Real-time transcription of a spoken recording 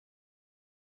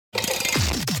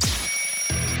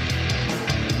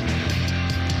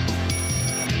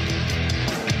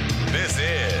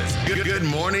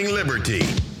Morning Liberty.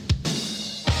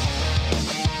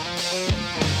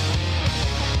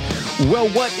 Well,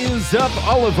 what is up,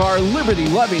 all of our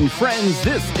liberty-loving friends?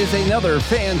 This is another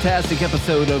fantastic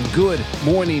episode of Good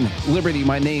Morning Liberty.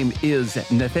 My name is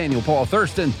Nathaniel Paul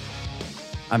Thurston.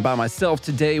 I'm by myself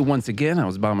today once again. I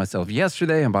was by myself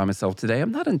yesterday. I'm by myself today.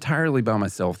 I'm not entirely by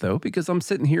myself, though, because I'm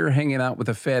sitting here hanging out with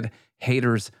the Fed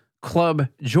Haters Club.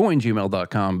 Join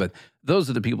gmail.com. But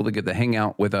those are the people that get to hang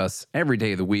out with us every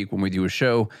day of the week when we do a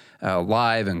show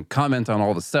live and comment on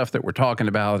all the stuff that we're talking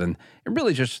about. And it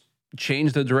really just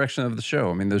change the direction of the show.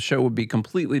 I mean, the show would be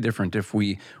completely different if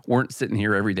we weren't sitting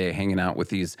here every day hanging out with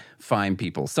these fine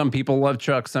people. Some people love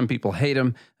Chuck. Some people hate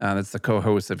him. That's the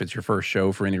co-host if it's your first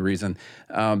show for any reason.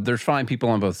 There's fine people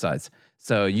on both sides.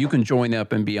 So you can join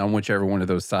up and be on whichever one of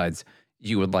those sides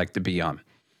you would like to be on.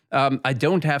 I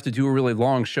don't have to do a really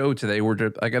long show today.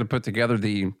 I got to put together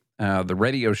the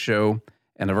radio show,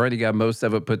 and I've already got most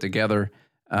of it put together.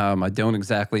 I don't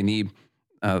exactly need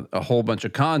a whole bunch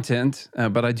of content,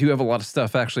 but I do have a lot of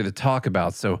stuff actually to talk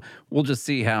about. So we'll just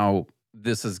see how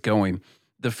this is going.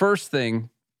 The first thing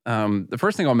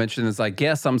I'll mention is I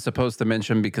guess I'm supposed to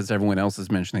mention because everyone else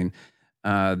is mentioning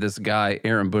this guy,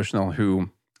 Aaron Bushnell, who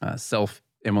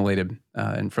self-immolated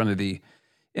in front of the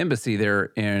embassy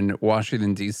there in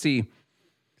Washington, D.C.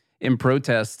 in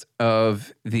protest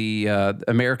of the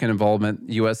American involvement,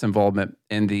 U.S. involvement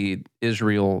in the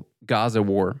Israel-Gaza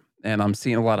war. And I'm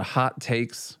seeing a lot of hot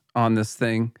takes on this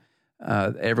thing.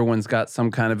 Everyone's got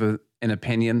some kind of an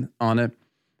opinion on it.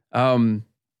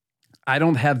 I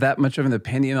don't have that much of an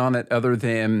opinion on it, other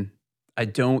than I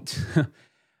don't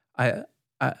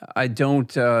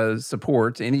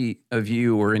support any of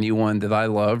you or anyone that I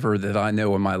love or that I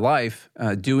know in my life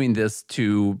doing this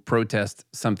to protest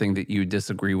something that you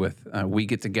disagree with. We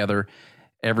get together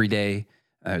every day.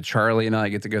 Charlie and I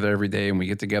get together every day, and we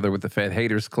get together with the Fed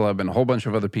Haters Club and a whole bunch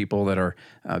of other people that are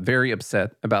very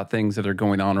upset about things that are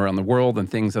going on around the world and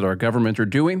things that our government are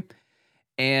doing.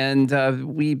 And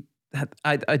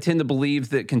I tend to believe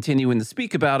that continuing to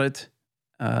speak about it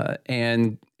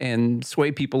and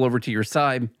sway people over to your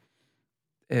side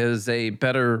is a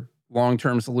better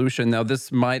long-term solution. Now,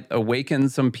 this might awaken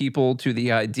some people to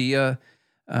the idea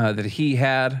that he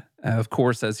had. Of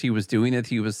course, as he was doing it,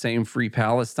 he was saying "Free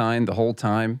Palestine" the whole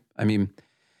time. I mean,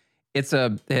 it's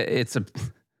a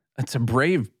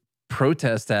brave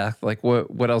protest act. Like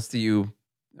what else do you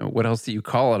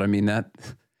call it? I mean,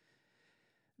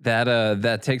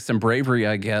 that takes some bravery,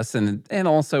 I guess, and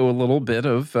also a little bit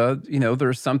of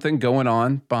there's something going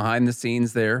on behind the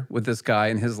scenes there with this guy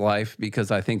in his life, because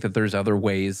I think that there's other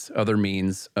ways, other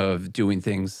means of doing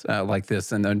things like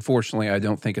this, and unfortunately, I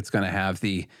don't think it's going to have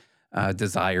the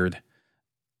desired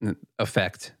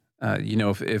effect.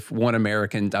 If one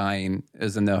American dying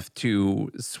is enough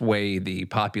to sway the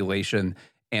population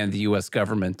and the U.S.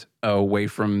 government away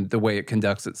from the way it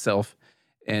conducts itself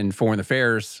in foreign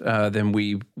affairs, then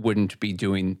we wouldn't be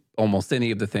doing almost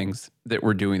any of the things that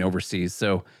we're doing overseas.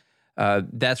 So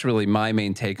that's really my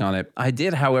main take on it. I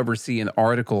did, however, see an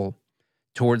article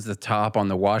towards the top on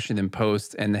the Washington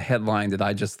Post, and the headline that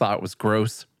I just thought was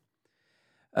gross.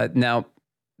 Now,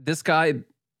 this guy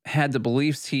had the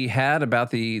beliefs he had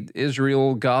about the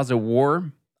Israel-Gaza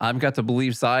war. I've got the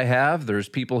beliefs I have. There's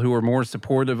people who are more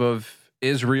supportive of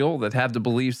Israel that have the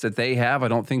beliefs that they have. I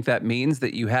don't think that means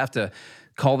that you have to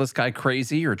call this guy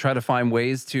crazy or try to find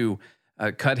ways to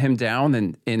cut him down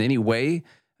in any way.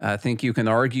 I think you can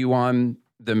argue on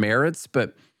the merits,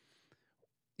 but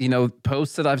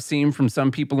posts that I've seen from some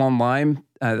people online,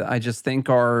 I just think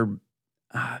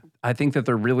I think that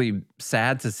they're really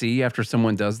sad to see after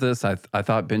someone does this. I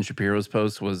thought Ben Shapiro's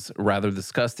post was rather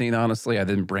disgusting, honestly. I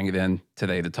didn't bring it in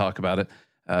today to talk about it.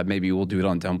 Maybe we'll do it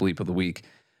on Dumb Bleep of the Week.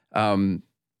 I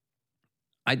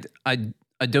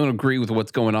don't agree with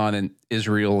what's going on in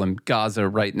Israel and Gaza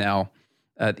right now,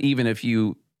 even if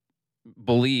you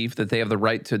believe that they have the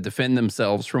right to defend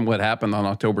themselves from what happened on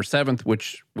October 7th,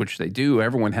 which they do.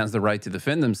 Everyone has the right to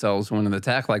defend themselves when an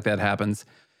attack like that happens.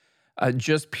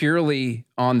 Just purely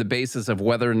on the basis of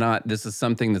whether or not this is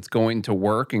something that's going to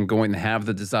work and going to have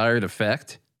the desired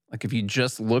effect. Like if you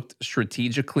just looked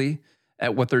strategically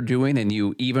at what they're doing and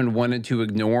you even wanted to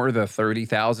ignore the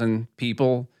 30,000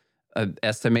 people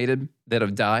estimated that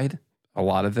have died, a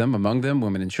lot of them, among them,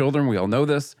 women and children, we all know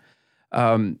this.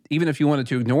 Even if you wanted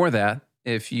to ignore that,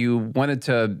 if you wanted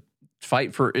to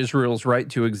fight for Israel's right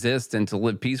to exist and to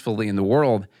live peacefully in the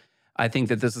world, I think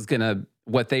that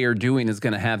what they are doing is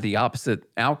going to have the opposite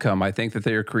outcome. I think that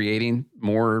they are creating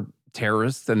more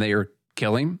terrorists than they are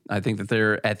killing. I think that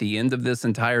they're at the end of this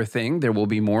entire thing, there will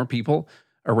be more people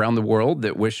around the world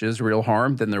that wish Israel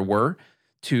harm than there were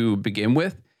to begin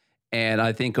with. And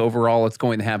I think overall it's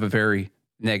going to have a very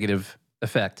negative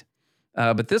effect.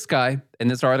 But this guy in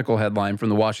this article headline from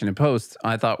the Washington Post,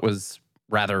 I thought was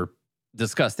rather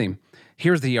disgusting.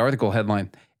 Here's the article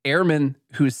headline. Airman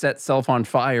who set self on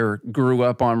fire grew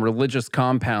up on religious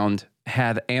compound,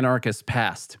 had anarchist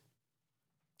past.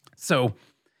 So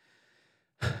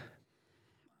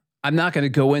I'm not going to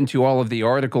go into all of the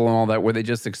article and all that where they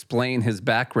just explain his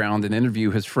background and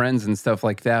interview his friends and stuff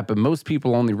like that. But most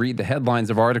people only read the headlines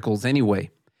of articles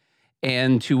anyway.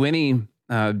 And to any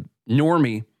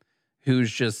normie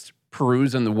who's just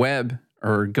perusing the web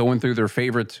or going through their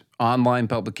favorite online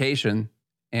publication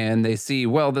and they see,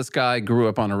 well, this guy grew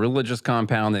up on a religious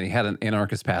compound and he had an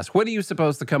anarchist past. What are you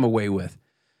supposed to come away with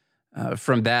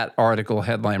from that article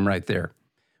headline right there?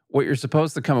 What you're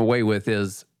supposed to come away with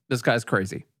is this guy's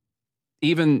crazy.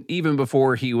 Even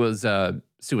before he was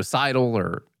suicidal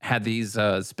or had these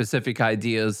specific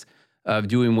ideas of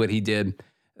doing what he did,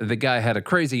 the guy had a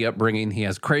crazy upbringing. He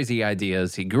has crazy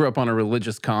ideas. He grew up on a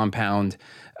religious compound.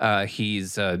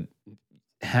 He's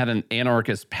had an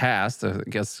anarchist past. I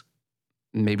guess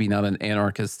maybe not an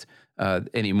anarchist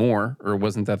anymore, or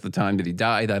wasn't at the time that he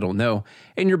died. I don't know.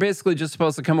 And you're basically just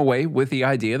supposed to come away with the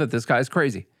idea that this guy's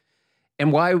crazy.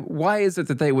 And why is it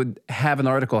that they would have an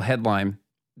article headline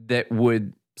that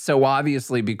would so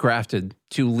obviously be crafted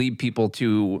to lead people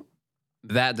to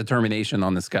that determination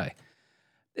on this guy?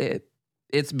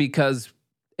 It's because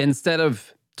instead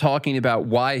of talking about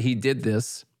why he did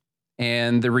this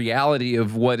and the reality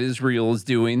of what Israel is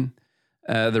doing,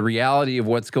 the reality of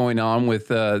what's going on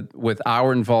with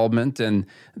our involvement and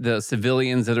the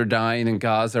civilians that are dying in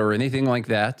Gaza or anything like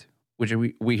that, which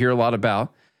we hear a lot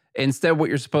about, instead what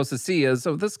you're supposed to see is,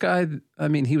 oh, this guy, I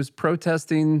mean, he was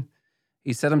protesting.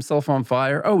 He set himself on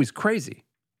fire. Oh, he's crazy.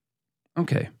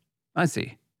 Okay, I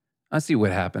see. I see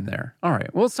what happened there. All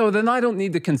right. Well, so then I don't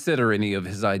need to consider any of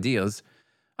his ideas.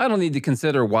 I don't need to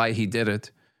consider why he did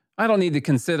it. I don't need to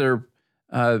consider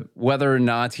whether or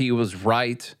not he was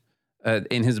right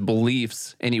in his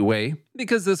beliefs anyway,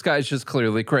 because this guy's just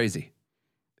clearly crazy.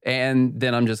 And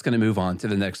then I'm just going to move on to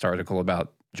the next article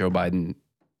about Joe Biden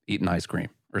eating ice cream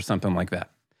or something like that.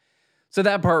 So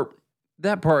that part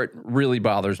really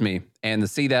bothers me. And to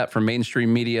see that from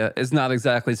mainstream media is not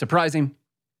exactly surprising.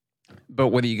 But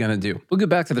what are you going to do? We'll get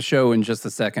back to the show in just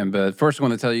a second. But first, I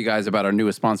want to tell you guys about our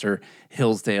newest sponsor,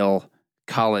 Hillsdale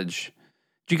College.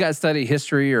 Did you guys study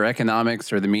history or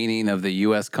economics or the meaning of the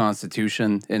U.S.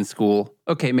 Constitution in school?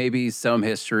 Okay, maybe some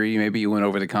history. Maybe you went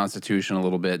over the Constitution a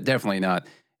little bit. Definitely not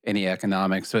any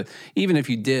economics. But even if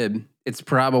you did, it's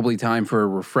probably time for a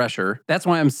refresher. That's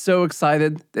why I'm so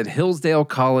excited that Hillsdale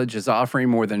College is offering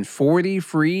more than 40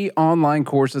 free online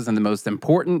courses in the most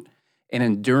important and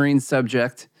enduring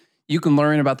subject. You can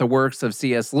learn about the works of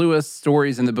C.S. Lewis,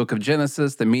 stories in the book of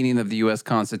Genesis, the meaning of the U.S.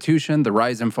 Constitution, the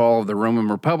rise and fall of the Roman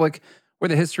Republic, or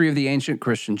the history of the ancient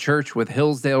Christian church with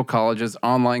Hillsdale College's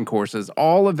online courses,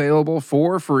 all available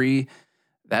for free.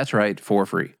 That's right, for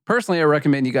free. Personally, I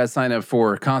recommend you guys sign up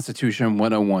for Constitution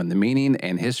 101, the meaning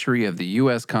and history of the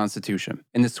U.S. Constitution.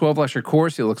 In this 12-lecture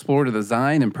course, you'll explore the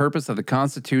design and purpose of the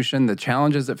Constitution, the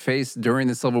challenges it faced during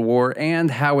the Civil War,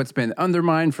 and how it's been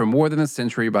undermined for more than a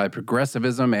century by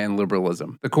progressivism and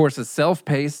liberalism. The course is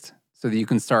self-paced, so that you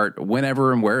can start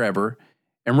whenever and wherever.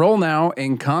 Enroll now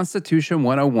in Constitution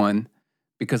 101,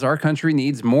 because our country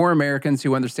needs more Americans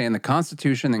who understand the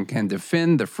Constitution and can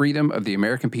defend the freedom of the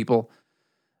American people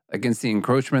against the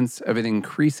encroachments of an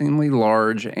increasingly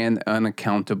large and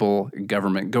unaccountable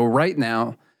government. Go right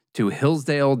now to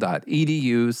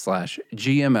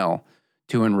hillsdale.edu/GML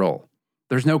to enroll.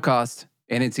 There's no cost,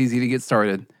 and it's easy to get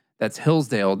started. That's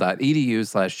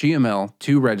hillsdale.edu/GML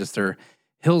to register,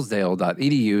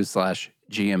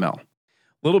 hillsdale.edu/GML. A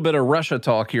little bit of Russia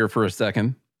talk here for a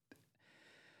second.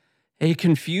 A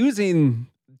confusing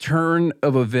turn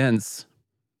of events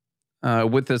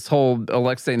with this whole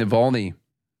Alexei Navalny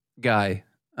guy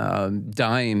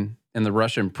dying in the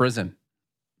Russian prison.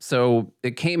 So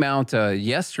it came out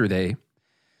yesterday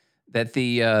that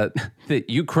that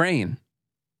Ukraine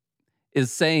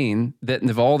is saying that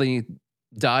Navalny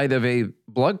died of a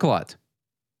blood clot,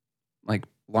 like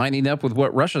lining up with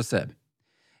what Russia said.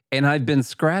 And I've been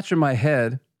scratching my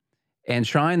head and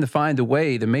trying to find a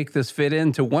way to make this fit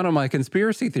into one of my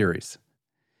conspiracy theories.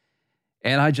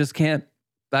 And I just can't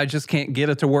get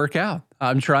it to work out.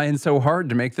 I'm trying so hard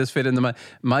to make this fit into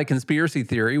my conspiracy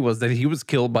theory was that he was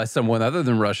killed by someone other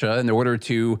than Russia in order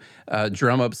to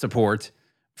drum up support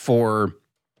for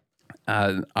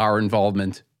our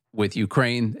involvement with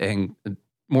Ukraine and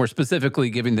more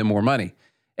specifically giving them more money.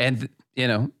 And,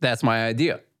 that's my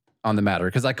idea. on the matter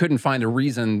because I couldn't find a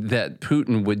reason that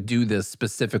Putin would do this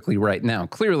specifically right now.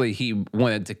 Clearly, he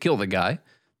wanted to kill the guy.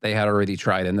 They had already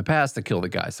tried in the past to kill the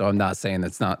guy. So I'm not saying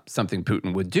that's not something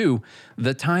Putin would do.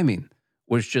 The timing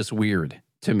was just weird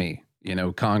to me. You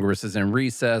know, Congress is in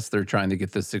recess. They're trying to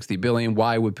get this $60 billion.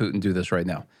 Why would Putin do this right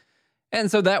now?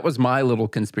 And so that was my little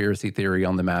conspiracy theory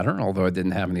on the matter, although I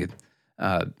didn't have any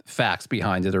facts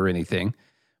behind it or anything.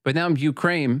 But now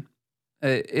Ukraine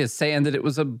is saying that it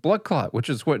was a blood clot, which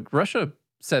is what Russia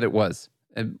said it was.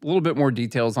 A little bit more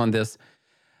details on this.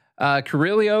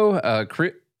 Kirilo,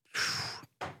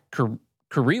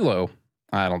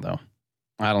 I don't know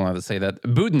how to say that.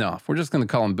 Budanov, we're just going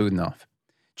to call him Budanov,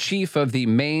 chief of the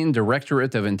main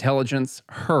Directorate of Intelligence,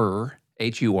 HUR,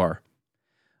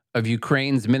 of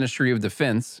Ukraine's Ministry of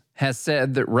Defense, has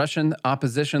said that Russian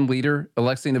opposition leader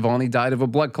Alexei Navalny died of a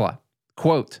blood clot.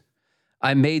 Quote,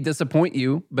 I may disappoint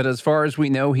you, but as far as we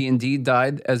know, he indeed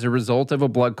died as a result of a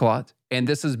blood clot, and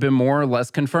this has been more or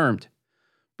less confirmed.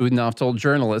 Budanov told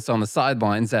journalists on the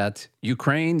sidelines at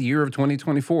Ukraine Year of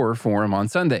 2024 forum on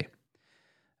Sunday.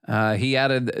 He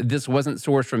added, this wasn't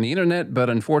sourced from the internet, but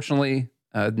unfortunately,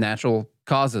 natural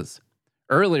causes.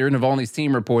 Earlier, Navalny's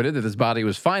team reported that his body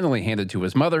was finally handed to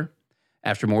his mother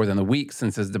after more than a week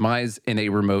since his demise in a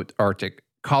remote Arctic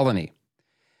colony.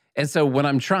 And so when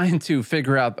I'm trying to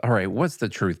figure out, all right, what's the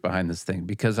truth behind this thing?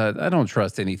 Because I don't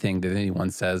trust anything that anyone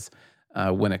says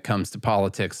when it comes to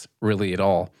politics really at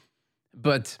all.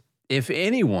 But if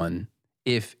anyone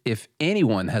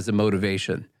has a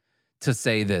motivation to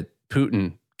say that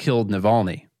Putin killed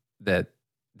Navalny, that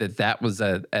was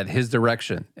at his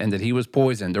direction and that he was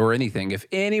poisoned or anything, if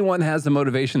anyone has the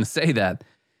motivation to say that,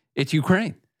 it's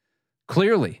Ukraine.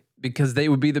 Clearly, because they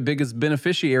would be the biggest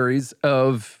beneficiaries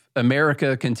of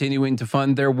America continuing to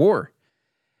fund their war.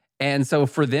 And so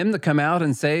for them to come out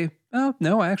and say, oh,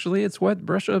 no, actually, it's what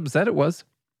Russia said it was.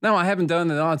 Now, I haven't done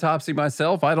an autopsy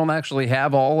myself. I don't actually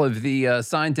have all of the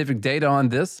scientific data on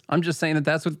this. I'm just saying that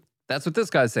that's what this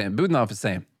guy's saying. Budanov is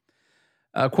saying.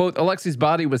 Quote, Alexei's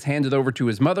body was handed over to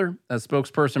his mother. A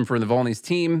spokesperson for Navalny's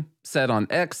team said on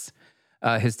X,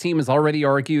 his team has already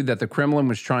argued that the Kremlin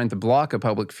was trying to block a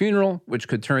public funeral, which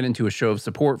could turn into a show of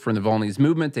support for Navalny's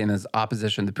movement and his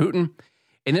opposition to Putin.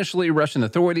 Initially, Russian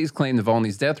authorities claimed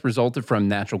Navalny's death resulted from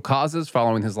natural causes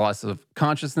following his loss of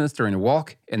consciousness during a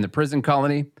walk in the prison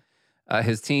colony.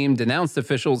 His team denounced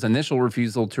officials' initial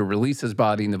refusal to release his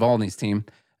body, Navalny's team,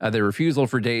 their refusal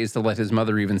for days to let his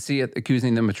mother even see it,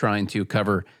 accusing them of trying to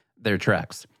cover their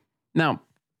tracks. Now,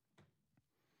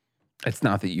 it's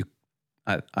not that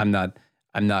I'm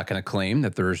not going to claim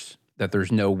that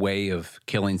there's no way of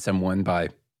killing someone by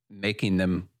making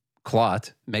them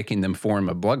clot, making them form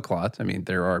a blood clot. I mean,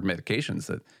 there are medications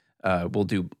that will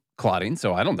do clotting,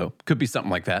 so I don't know. Could be something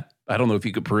like that. I don't know if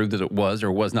you could prove that it was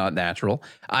or was not natural.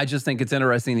 I just think it's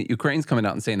interesting that Ukraine's coming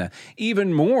out and saying that.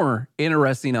 Even more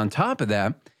interesting on top of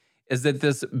that is that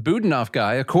this Budanov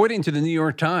guy, according to the New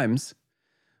York Times,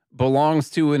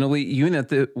 belongs to an elite unit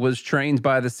that was trained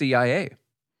by the CIA.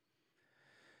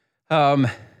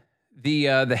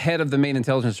 The head of the main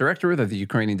intelligence directorate of the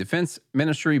Ukrainian Defense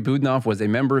Ministry, Budanov, was a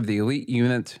member of the elite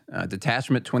unit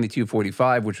Detachment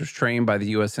 2245, which was trained by the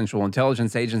U.S. Central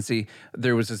Intelligence Agency.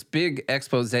 There was this big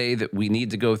expose that we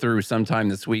need to go through sometime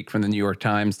this week from the New York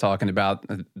Times talking about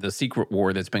the secret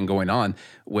war that's been going on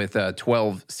with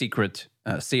 12 secret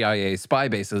CIA spy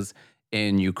bases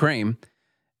in Ukraine.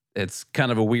 It's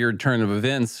kind of a weird turn of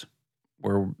events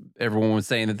where everyone was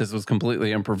saying that this was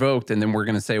completely unprovoked. And then we're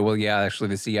going to say, well, yeah, actually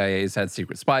the CIA's had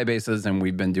secret spy bases and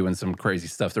we've been doing some crazy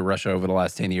stuff to Russia over the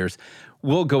last 10 years.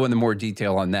 We'll go into more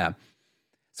detail on that.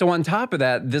 So on top of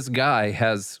that, this guy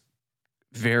has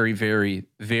very, very,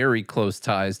 very close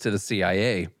ties to the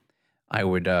CIA. I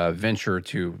would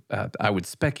I would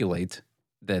speculate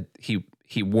that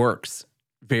he works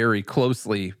very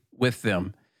closely with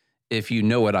them, if you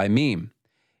know what I mean.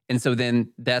 And so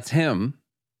then that's him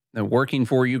working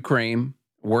for Ukraine,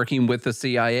 working with the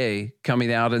CIA,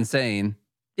 coming out and saying,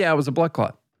 yeah, it was a blood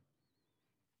clot.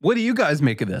 What do you guys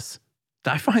make of this?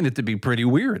 I find it to be pretty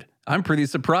weird. I'm pretty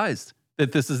surprised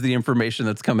that this is the information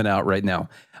that's coming out right now.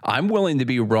 I'm willing to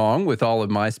be wrong with all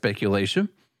of my speculation.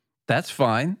 That's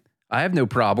fine. I have no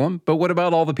problem. But what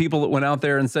about all the people that went out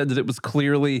there and said that it was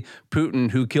clearly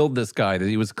Putin who killed this guy, that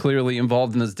he was clearly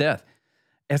involved in his death?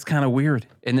 It's kind of weird.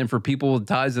 And then for people with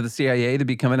ties to the CIA to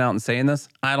be coming out and saying this,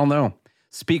 I don't know.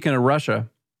 Speaking of Russia,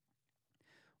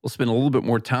 we'll spend a little bit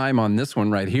more time on this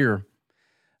one right here.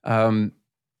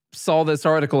 Saw this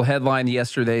article headline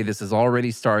yesterday. This is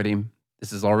already starting.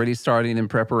 This is already starting in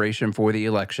preparation for the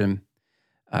election.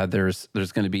 There's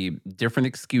going to be different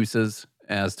excuses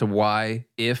as to why,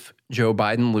 if Joe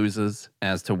Biden loses,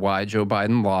 as to why Joe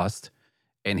Biden lost.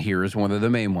 And here's one of the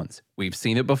main ones. We've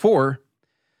seen it before.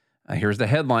 Here's the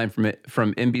headline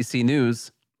from NBC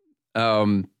News.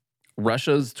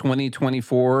 Russia's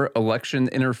 2024 election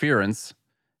interference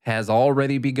has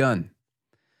already begun.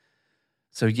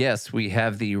 So yes, we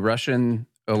have the Russian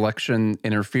election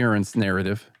interference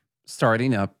narrative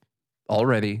starting up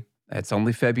already. It's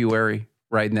only February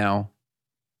right now,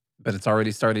 but it's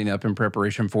already starting up in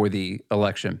preparation for the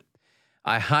election.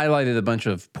 I highlighted a bunch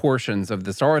of portions of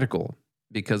this article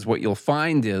because what you'll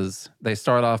find is they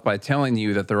start off by telling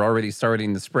you that they're already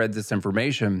starting to spread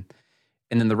disinformation.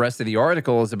 And then the rest of the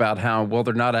article is about how, well,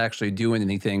 they're not actually doing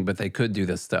anything, but they could do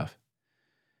this stuff.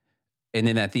 And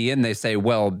then at the end, they say,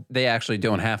 well, they actually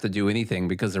don't have to do anything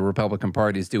because the Republican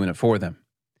Party is doing it for them.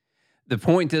 The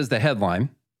point is the headline,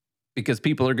 because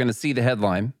people are going to see the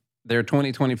headline. Their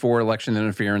 2024 election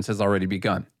interference has already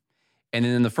begun. And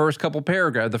then in the first couple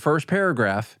paragraphs,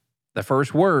 the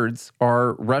first words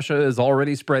are Russia is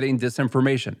already spreading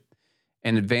disinformation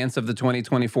in advance of the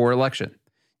 2024 election,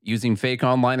 using fake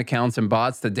online accounts and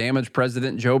bots to damage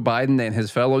President Joe Biden and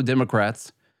his fellow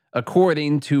Democrats,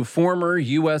 according to former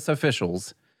U.S.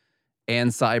 officials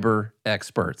and cyber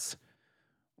experts.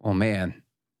 Well, man,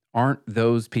 aren't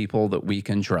those people that we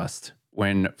can trust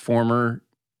when former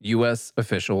U.S.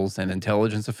 officials and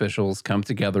intelligence officials come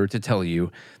together to tell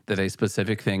you that a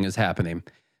specific thing is happening?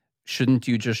 Shouldn't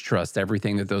you just trust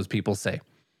everything that those people say?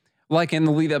 Like in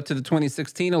the lead up to the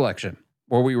 2016 election,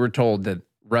 where we were told that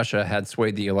Russia had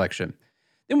swayed the election.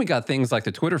 Then we got things like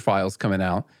the Twitter files coming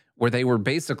out, where they were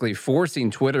basically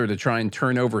forcing Twitter to try and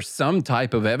turn over some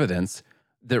type of evidence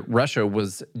that Russia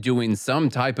was doing some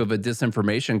type of a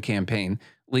disinformation campaign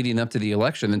leading up to the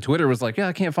election. And Twitter was like, yeah,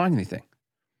 I can't find anything.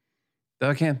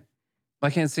 I can't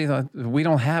see that. We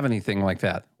don't have anything like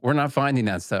that. We're not finding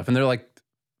that stuff. And they're like,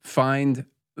 find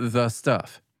the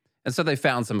stuff. And so they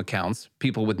found some accounts,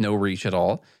 people with no reach at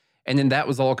all. And then that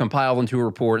was all compiled into a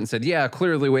report and said, yeah,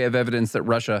 clearly we have evidence that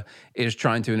Russia is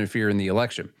trying to interfere in the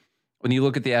election. When you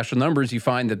look at the actual numbers, you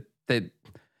find that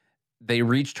they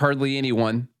reached hardly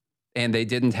anyone and they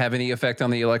didn't have any effect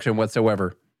on the election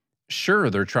whatsoever. Sure,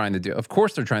 of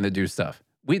course they're trying to do stuff.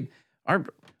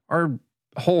 Our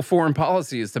whole foreign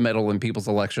policy is to meddle in people's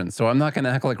elections. So I'm not going to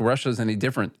act like Russia's any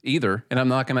different either. And I'm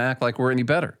not going to act like we're any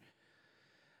better.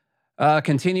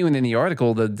 Continuing in the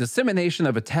article, the dissemination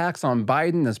of attacks on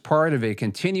Biden is part of a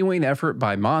continuing effort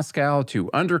by Moscow to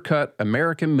undercut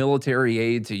American military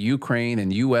aid to Ukraine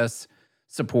and U.S.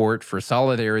 support for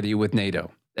solidarity with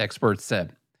NATO, experts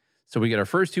said. So we get our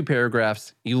first two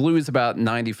paragraphs. You lose about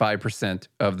 95%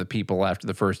 of the people after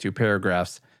the first two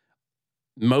paragraphs.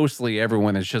 Mostly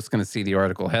everyone is just going to see the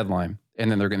article headline, and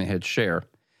then they're going to hit share.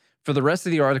 For the rest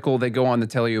of the article, they go on to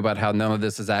tell you about how none of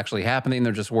this is actually happening.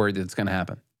 They're just worried that it's going to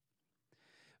happen.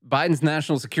 Biden's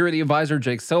national security advisor,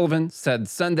 Jake Sullivan, said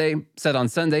on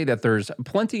Sunday that there's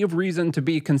plenty of reason to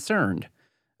be concerned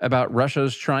about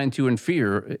Russia's trying to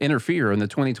interfere in the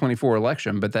 2024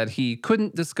 election, but that he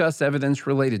couldn't discuss evidence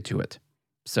related to it.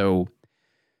 So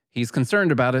he's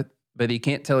concerned about it, but he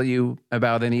can't tell you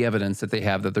about any evidence that they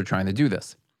have that they're trying to do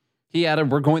this. He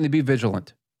added, we're going to be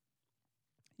vigilant.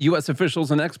 U.S. officials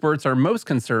and experts are most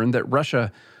concerned that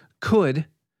Russia could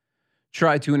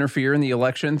try to interfere in the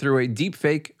election through a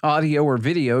deepfake audio or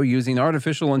video using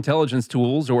artificial intelligence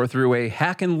tools or through a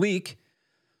hack and leak,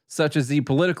 such as the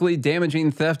politically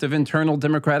damaging theft of internal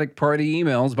Democratic Party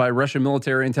emails by Russian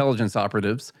military intelligence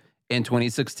operatives in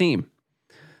 2016.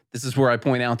 This is where I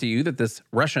point out to you that this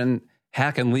Russian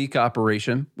hack and leak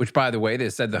operation, which, by the way, they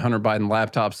said the Hunter Biden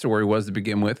laptop story was to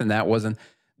begin with, and that wasn't.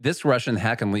 This Russian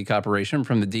hack and leak operation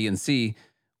from the DNC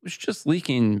was just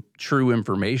leaking true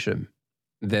information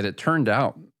that it turned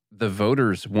out the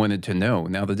voters wanted to know.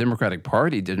 Now, the Democratic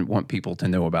Party didn't want people to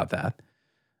know about that,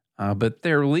 but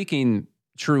they're leaking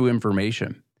true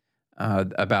information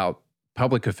about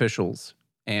public officials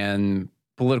and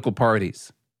political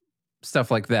parties, stuff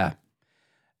like that.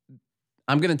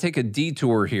 I'm going to take a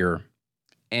detour here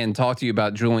and talk to you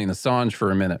about Julian Assange for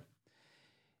a minute.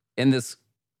 In this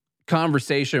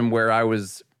conversation where I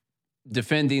was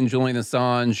defending Julian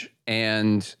Assange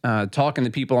and talking to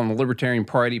people on the Libertarian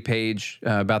Party page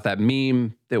about that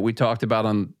meme that we talked about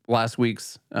on last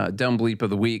week's Dumb Bleep of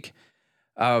the Week,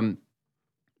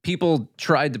 people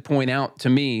tried to point out to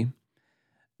me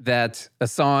that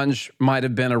Assange might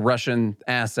have been a Russian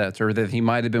asset or that he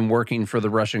might have been working for the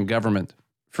Russian government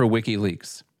for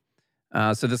WikiLeaks.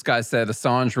 So this guy said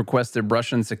Assange requested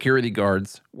Russian security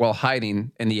guards while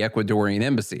hiding in the Ecuadorian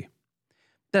embassy.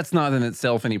 That's not in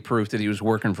itself any proof that he was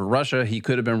working for Russia. He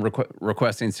could have been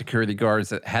requesting security guards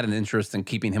that had an interest in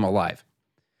keeping him alive.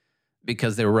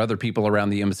 because there were other people around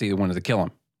the embassy that wanted to kill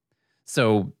him.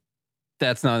 So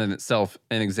that's not in itself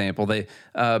an example. They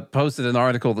posted an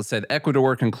article that said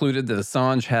Ecuador concluded that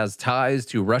Assange has ties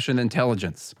to Russian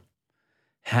intelligence.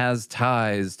 Has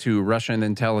ties to Russian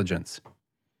intelligence.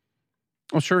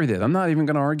 Well, sure he did. I'm not even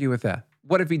going to argue with that.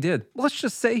 What if he did? Let's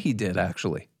just say he did,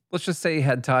 actually. Let's just say he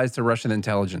had ties to Russian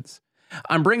intelligence.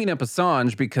 I'm bringing up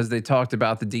Assange because they talked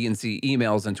about the DNC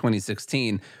emails in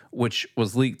 2016, which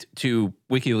was leaked to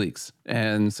WikiLeaks.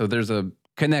 And so there's a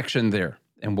connection there.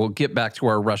 And we'll get back to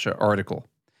our Russia article.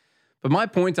 But my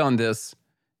point on this,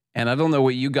 and I don't know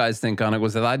what you guys think on it,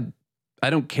 was that I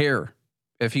don't care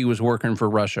if he was working for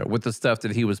Russia with the stuff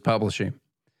that he was publishing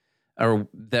or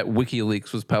that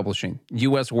WikiLeaks was publishing.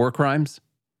 U.S. war crimes,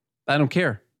 I don't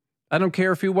care. I don't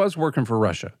care if he was working for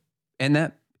Russia. And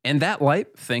that in that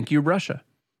light, thank you, Russia.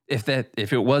 If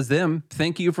it was them,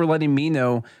 thank you for letting me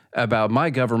know about my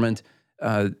government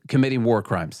committing war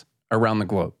crimes around the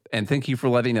globe. And thank you for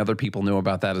letting other people know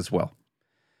about that as well.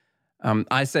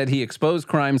 I said he exposed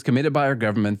crimes committed by our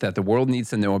government that the world needs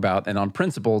to know about, and on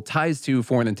principle, ties to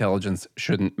foreign intelligence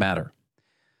shouldn't matter.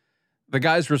 The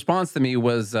guy's response to me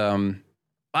was, I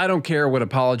don't care what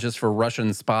apologists for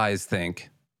Russian spies think,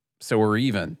 so we're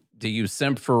even. Do you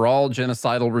simp for all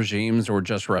genocidal regimes or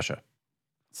just Russia?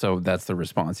 So that's the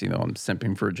response. I'm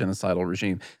simping for a genocidal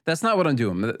regime. That's not what I'm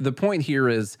doing. The point here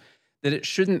is that it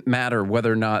shouldn't matter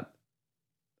whether or not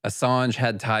Assange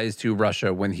had ties to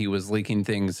Russia when he was leaking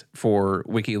things for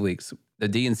WikiLeaks, the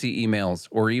DNC emails,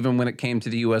 or even when it came to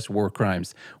the U.S. war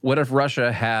crimes. What if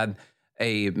Russia had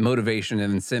a motivation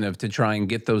and incentive to try and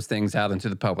get those things out into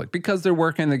the public because they're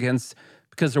working against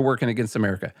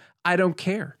America? I don't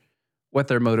care what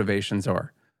their motivations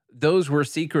are. Those were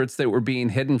secrets that were being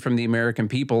hidden from the American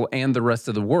people and the rest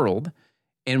of the world.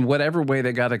 In whatever way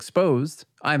they got exposed,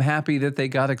 I'm happy that they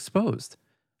got exposed.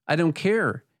 I don't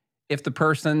care if the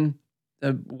person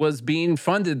was being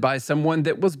funded by someone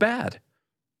that was bad.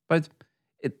 But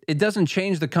it doesn't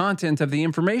change the content of the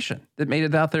information that made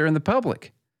it out there in the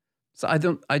public. So I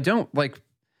don't like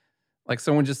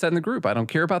someone just said in the group, I don't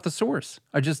care about the source.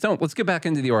 I just don't. Let's get back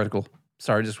into the article.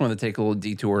 Sorry, I just wanted to take a little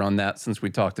detour on that since we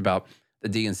talked about the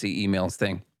DNC emails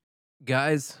thing.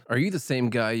 Guys, are you the same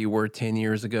guy you were 10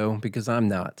 years ago? Because I'm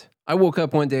not. I woke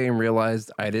up one day and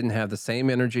realized I didn't have the same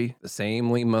energy, the same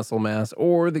lean muscle mass,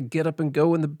 or the get up and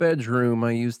go in the bedroom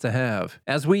I used to have.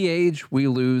 As we age, we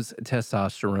lose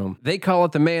testosterone. They call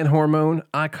it the man hormone.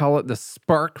 I call it the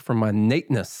spark from my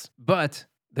innateness. But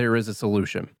there is a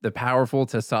solution. The powerful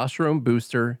testosterone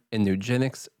booster in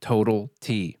Nugenix Total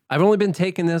T. I've only been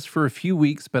taking this for a few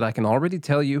weeks, but I can already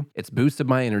tell you it's boosted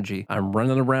my energy. I'm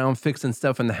running around, fixing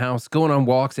stuff in the house, going on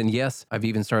walks, and yes, I've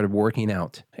even started working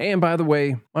out. And by the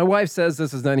way, my wife says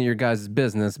this is none of your guys'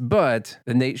 business, but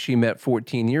the Nate she met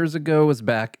 14 years ago is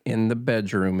back in the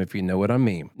bedroom, if you know what I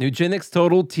mean. Nugenix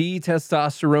Total T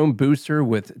Testosterone Booster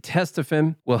with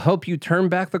Testofen will help you turn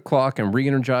back the clock and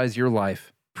re-energize your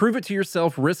life. Prove it to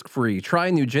yourself risk-free. Try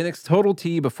Nugenix Total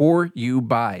T before you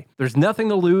buy. There's nothing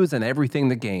to lose and everything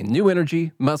to gain. New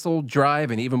energy, muscle,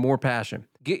 drive, and even more passion.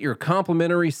 Get your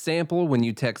complimentary sample when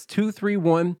you text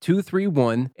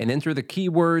 231231 and enter the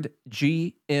keyword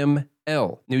GML.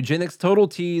 Nugenix Total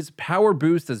T's Power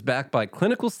Boost is backed by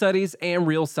clinical studies and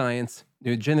real science.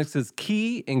 Nugenix's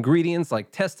key ingredients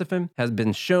like Testofen has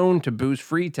been shown to boost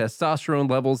free testosterone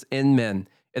levels in men.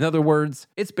 In other words,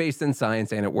 it's based in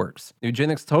science and it works.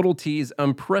 Nugenix Total T's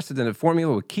unprecedented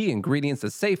formula with key ingredients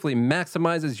that safely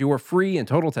maximizes your free and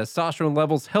total testosterone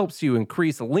levels, helps you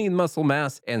increase lean muscle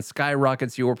mass, and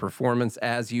skyrockets your performance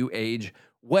as you age,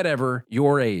 whatever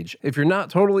your age. If you're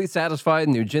not totally satisfied,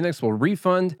 Nugenix will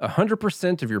refund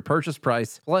 100% of your purchase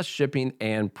price, plus shipping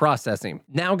and processing.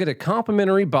 Now get a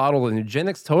complimentary bottle of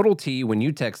Nugenix Total T when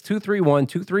you text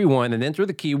 231231 and enter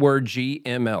the keyword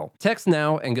GML. Text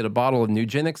now and get a bottle of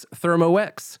Nugenix Thermo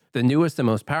X, the newest and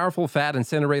most powerful fat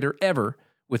incinerator ever,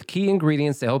 with key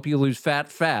ingredients to help you lose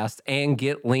fat fast and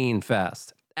get lean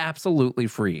fast. Absolutely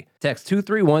free. Text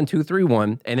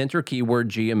 231231 and enter keyword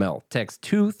GML. Text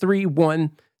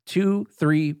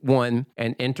 231231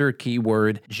 and enter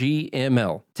keyword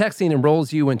GML. Texting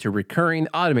enrolls you into recurring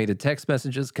automated text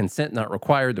messages. Consent not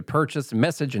required to purchase.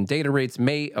 Message and data rates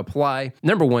may apply.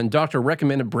 Number 1, doctor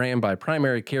recommended brand by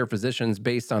primary care physicians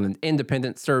based on an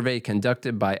independent survey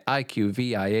conducted by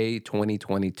IQVIA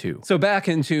 2022. So back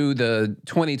into the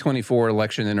 2024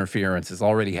 election interference is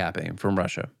already happening from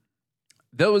Russia.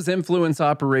 Those influence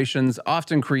operations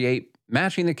often create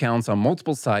matching accounts on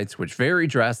multiple sites, which vary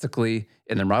drastically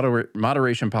in their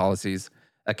moderation policies.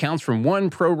 Accounts from one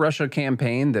pro-Russia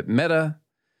campaign that Meta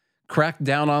cracked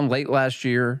down on late last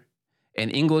year An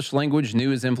English language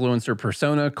news influencer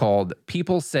persona called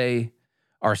People Say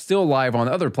are still live on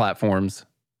other platforms,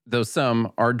 though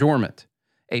some are dormant.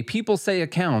 A People Say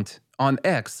account on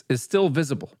X is still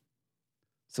visible.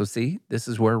 So see, this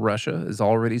is where Russia is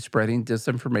already spreading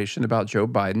disinformation about Joe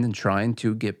Biden and trying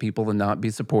to get people to not be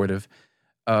supportive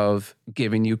of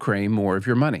giving Ukraine more of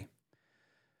your money.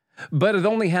 But it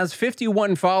only has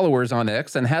 51 followers on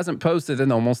X and hasn't posted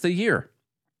in almost a year.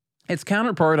 Its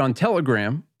counterpart on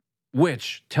Telegram,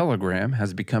 which Telegram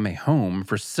has become a home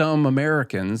for some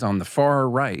Americans on the far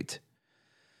right,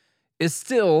 is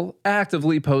still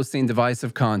actively posting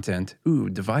divisive content. Ooh,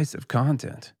 divisive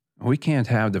content. We can't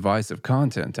have divisive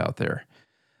content out there.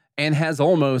 And has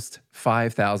almost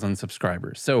 5,000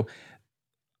 subscribers. So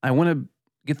I want to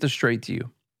get this straight to you.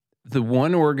 The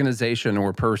one organization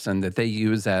or person that they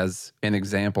use as an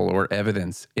example or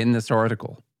evidence in this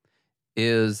article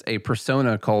is a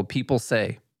persona called People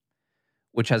Say,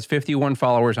 which has 51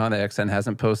 followers on X and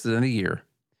hasn't posted in a year.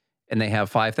 And they have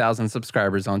 5,000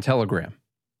 subscribers on Telegram.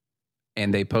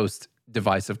 And they post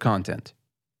divisive content.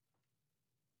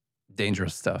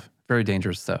 Dangerous stuff. Very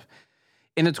dangerous stuff.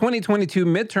 In the 2022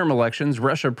 midterm elections,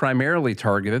 Russia primarily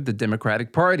targeted the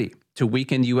Democratic Party to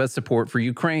weaken U.S. support for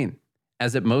Ukraine,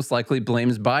 as it most likely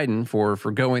blames Biden for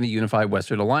forgoing a unified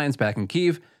Western alliance back in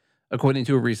Kyiv, according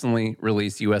to a recently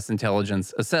released U.S.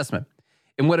 intelligence assessment.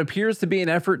 In what appears to be an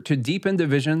effort to deepen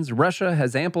divisions, Russia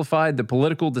has amplified the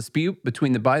political dispute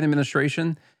between the Biden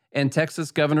administration and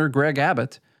Texas Governor Greg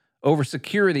Abbott over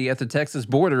security at the Texas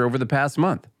border over the past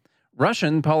month.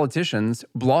 Russian politicians,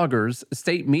 bloggers,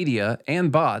 state media, and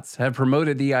bots have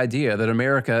promoted the idea that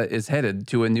America is headed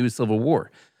to a new civil war.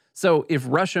 So if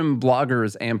Russian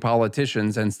bloggers and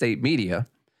politicians and state media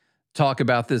talk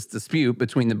about this dispute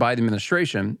between the Biden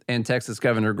administration and Texas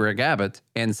Governor Greg Abbott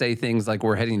and say things like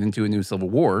we're heading into a new civil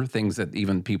war, things that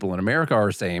even people in America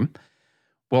are saying,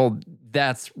 well,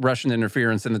 that's Russian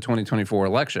interference in the 2024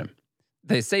 election.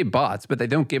 They say bots, but they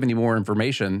don't give any more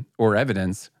information or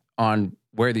evidence on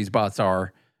where these bots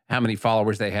are, how many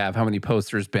followers they have, how many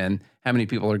posts there's been, how many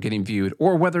people are getting viewed,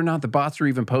 or whether or not the bots are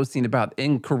even posting about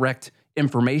incorrect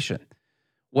information.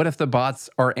 What if the bots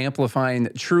are amplifying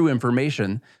true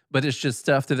information, but it's just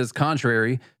stuff that is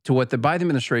contrary to what the Biden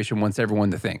administration wants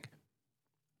everyone to think?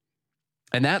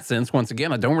 In that sense, once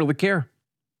again, I don't really care.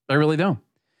 I really don't.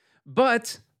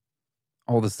 But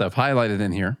all the stuff highlighted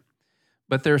in here.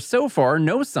 But there's so far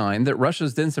no sign that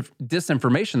Russia's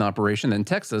disinformation operation in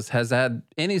Texas has had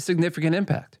any significant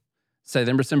impact, said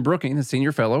Emerson Brooking, a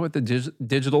senior fellow at the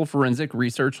Digital Forensic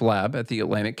Research Lab at the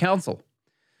Atlantic Council.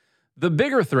 The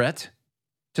bigger threat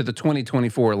to the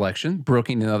 2024 election,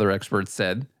 Brooking and other experts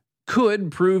said,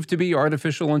 could prove to be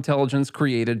artificial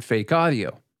intelligence-created fake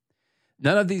audio.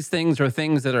 None of these things are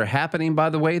things that are happening, by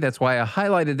the way. That's why I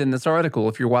highlighted in this article,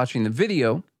 if you're watching the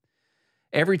video,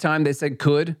 every time they said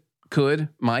could,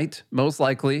 might, most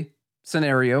likely,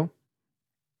 scenario,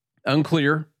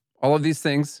 unclear, all of these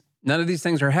things, none of these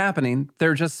things are happening.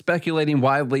 They're just speculating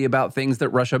wildly about things that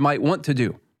Russia might want to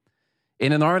do.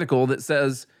 In an article that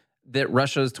says that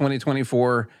Russia's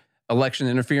 2024 election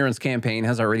interference campaign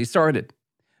has already started.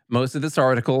 Most of this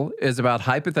article is about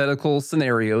hypothetical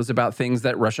scenarios about things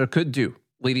that Russia could do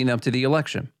leading up to the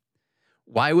election.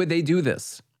 Why would they do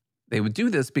this? They would do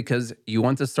this because you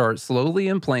want to start slowly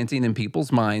implanting in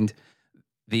people's mind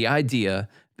the idea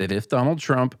that if Donald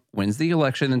Trump wins the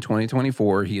election in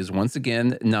 2024, he is once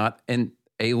again not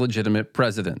a legitimate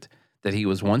president, that he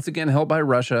was once again held by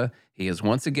Russia, he is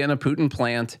once again a Putin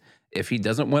plant. If he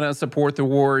doesn't want to support the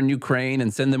war in Ukraine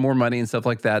and send them more money and stuff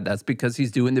like that, that's because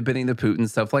he's doing the bidding of Putin,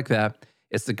 stuff like that.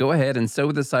 It's to go ahead and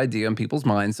sow this idea in people's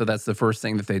minds, so that's the first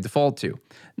thing that they default to.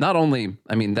 Not only,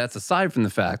 that's aside from the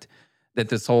fact that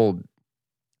this whole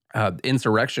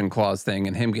insurrection clause thing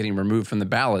and him getting removed from the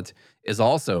ballot is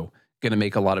also going to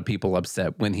make a lot of people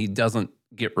upset when he doesn't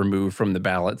get removed from the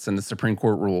ballots and the Supreme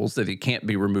Court rules that he can't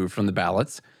be removed from the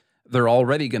ballots. They're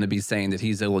already going to be saying that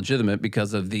he's illegitimate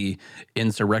because of the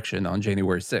insurrection on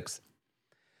January 6th.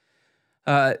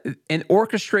 An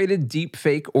orchestrated deep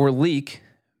fake or leak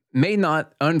may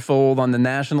not unfold on the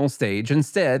national stage.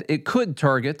 Instead, it could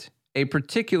target a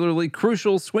particularly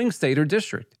crucial swing state or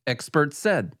district, experts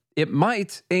said. It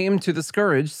might aim to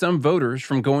discourage some voters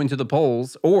from going to the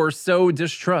polls or sow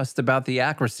distrust about the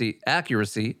accuracy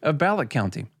of ballot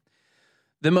counting.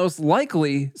 The most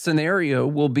likely scenario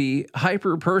will be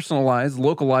hyper-personalized,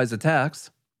 localized attacks,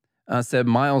 said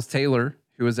Miles Taylor,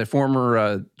 who is a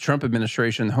former Trump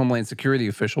administration Homeland Security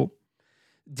official.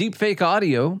 Deepfake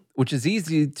audio, which is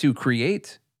easy to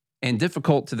create and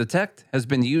difficult to detect, has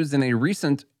been used in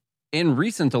recent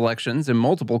elections in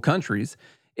multiple countries.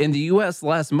 In the U.S.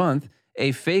 last month,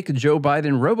 A fake Joe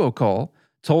Biden robocall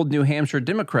told New Hampshire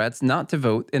Democrats not to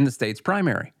vote in the state's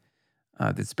primary.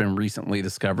 It's been recently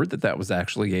discovered that that was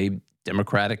actually a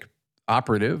Democratic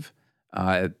operative.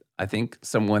 I think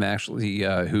someone actually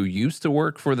who used to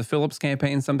work for the Phillips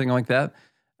campaign, something like that,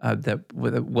 that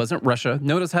wasn't Russia.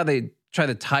 Notice how they try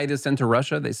to tie this into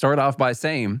Russia. They start off by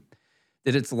saying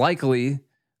that it's likely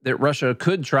that Russia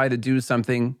could try to do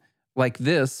something like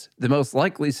this. The most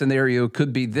likely scenario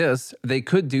could be this. They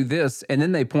could do this. And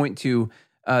then they point to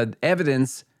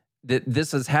evidence that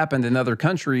this has happened in other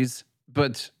countries,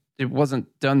 but it wasn't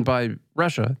done by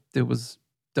Russia. It was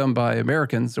done by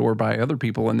Americans or by other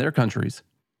people in their countries.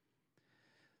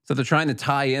 So they're trying to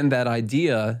tie in that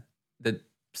idea that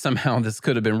somehow this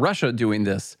could have been Russia doing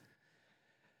this.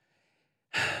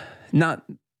 Not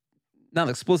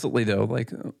explicitly, though.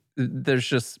 Like, there's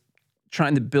just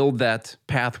trying to build that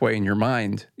pathway in your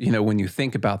mind, when you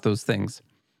think about those things.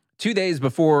 2 days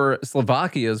before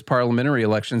Slovakia's parliamentary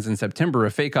elections in September,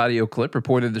 a fake audio clip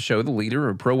reported to show the leader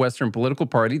of a pro-Western political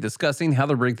party discussing how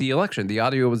to rig the election. The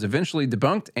audio was eventually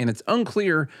debunked, and it's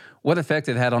unclear what effect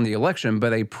it had on the election,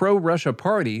 but a pro-Russia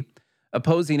party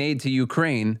opposing aid to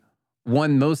Ukraine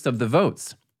won most of the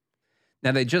votes.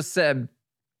 Now, they just said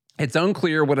it's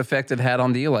unclear what effect it had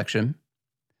on the election.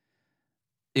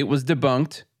 It was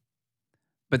debunked.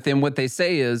 But then what they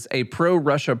say is a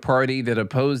pro-Russia party that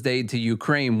opposed aid to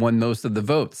Ukraine won most of the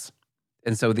votes.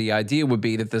 And so the idea would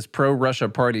be that this pro-Russia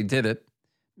party did it,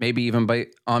 maybe even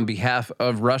on behalf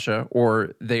of Russia,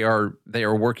 or they are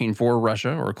working for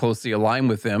Russia or closely aligned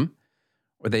with them,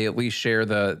 or they at least share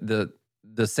the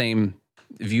same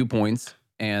viewpoints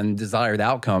and desired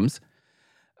outcomes,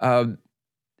 and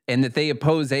that they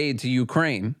oppose aid to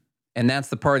Ukraine, and that's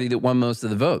the party that won most of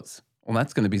the votes. Well,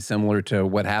 that's going to be similar to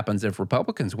what happens if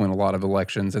Republicans win a lot of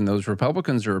elections and those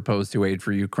Republicans are opposed to aid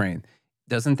for Ukraine.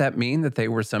 Doesn't that mean that they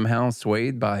were somehow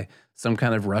swayed by some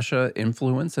kind of Russia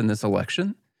influence in this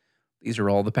election? These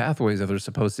are all the pathways that are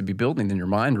supposed to be building in your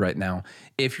mind right now,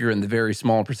 if you're in the very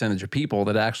small percentage of people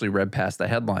that actually read past the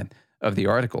headline of the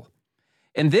article.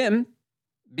 And then,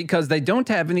 because they don't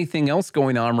have anything else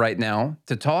going on right now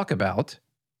to talk about,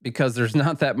 because there's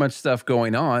not that much stuff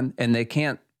going on and they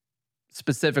can't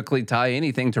specifically tie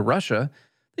anything to Russia,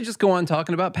 they just go on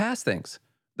talking about past things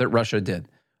that Russia did.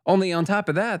 Only on top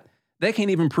of that, they can't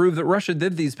even prove that Russia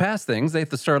did these past things. They have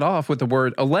to start off with the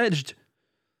word alleged.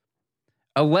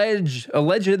 Alleged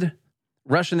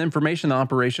Russian information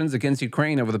operations against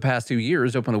Ukraine over the past 2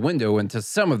 years open a window into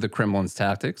some of the Kremlin's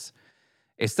tactics.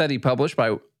 A study published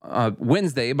by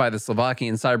Wednesday by the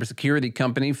Slovakian cybersecurity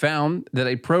company found that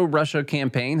a pro-Russia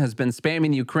campaign has been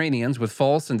spamming Ukrainians with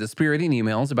false and dispiriting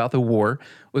emails about the war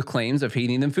with claims of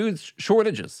heating and food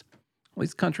shortages. Well,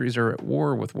 these countries are at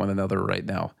war with one another right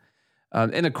now.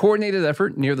 In a coordinated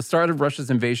effort near the start of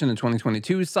Russia's invasion in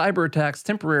 2022, cyber attacks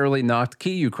temporarily knocked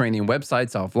key Ukrainian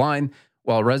websites offline,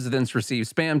 while residents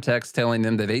received spam texts telling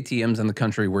them that ATMs in the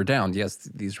country were down. Yes,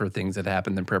 these were things that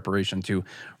happened in preparation to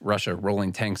Russia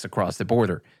rolling tanks across the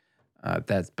border.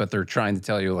 But they're trying to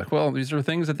tell you, like, well, these are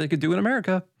things that they could do in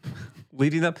America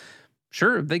leading up.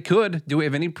 Sure, they could. Do we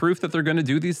have any proof that they're going to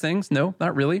do these things? No,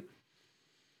 not really.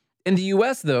 In the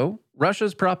U.S., though,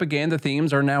 Russia's propaganda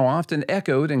themes are now often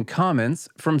echoed in comments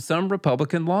from some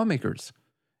Republican lawmakers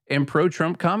and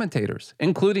pro-Trump commentators,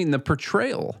 including the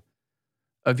portrayal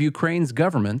of Ukraine's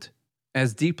government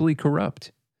as deeply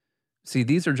corrupt. See,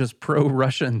 these are just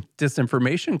pro-Russian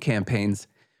disinformation campaigns.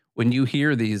 When you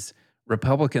hear these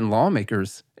Republican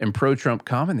lawmakers and pro-Trump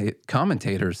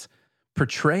commentators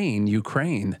portraying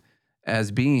Ukraine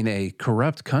as being a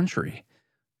corrupt country,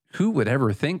 who would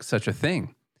ever think such a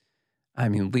thing? I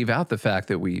mean, leave out the fact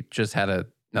that we just had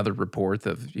another report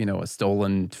of, a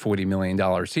stolen $40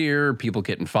 million here, people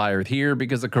getting fired here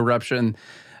because of corruption.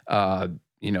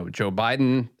 Joe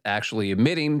Biden actually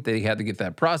admitting that he had to get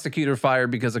that prosecutor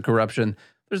fired because of corruption.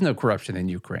 There's no corruption in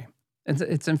Ukraine.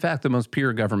 It's in fact, the most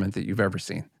pure government that you've ever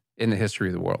seen in the history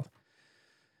of the world.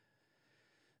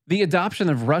 The adoption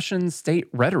of Russian state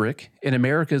rhetoric in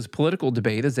America's political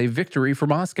debate is a victory for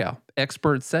Moscow,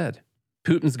 experts said.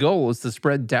 Putin's goal is to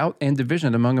spread doubt and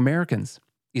division among Americans.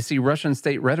 You see, Russian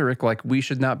state rhetoric like we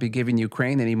should not be giving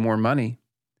Ukraine any more money,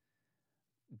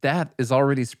 that is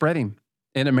already spreading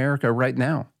in America right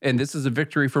now. And this is a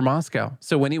victory for Moscow.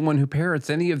 So anyone who parrots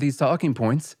any of these talking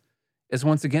points is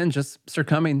once again just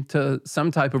succumbing to some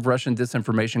type of Russian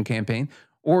disinformation campaign,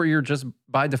 or you're just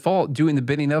by default doing the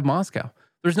bidding of Moscow.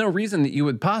 There's no reason that you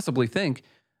would possibly think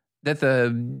that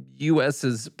the U.S.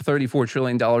 is $34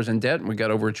 trillion in debt, and we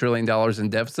got over $1 trillion in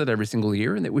deficit every single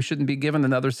year, and that we shouldn't be giving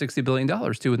another $60 billion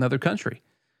to another country.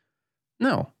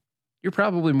 No, you're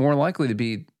probably more likely to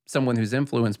be someone who's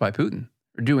influenced by Putin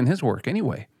or doing his work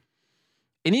anyway.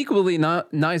 An equally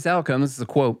nice outcome, this is a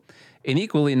quote, an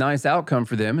equally nice outcome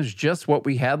for them is just what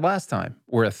we had last time,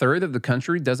 where a third of the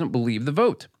country doesn't believe the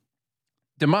vote.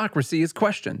 Democracy is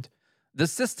questioned. The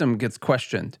system gets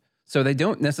questioned. So they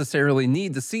don't necessarily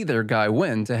need to see their guy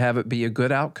win to have it be a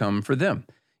good outcome for them.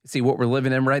 See what we're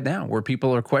living in right now, where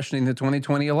people are questioning the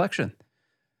 2020 election.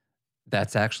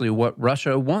 That's actually what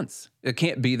Russia wants. It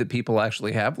can't be that people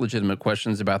actually have legitimate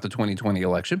questions about the 2020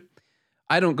 election.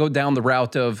 I don't go down the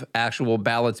route of actual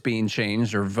ballots being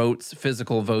changed or votes,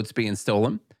 physical votes being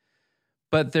stolen.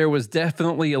 But there was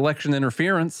definitely election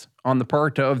interference on the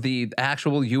part of the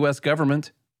actual U.S.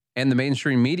 government and the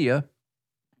mainstream media.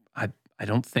 I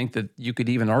don't think that you could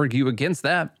even argue against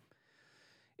that.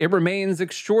 It remains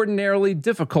extraordinarily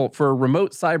difficult for a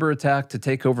remote cyber attack to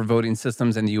take over voting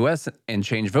systems in the U.S. and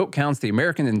change vote counts. The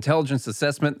American intelligence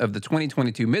assessment of the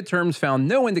 2022 midterms found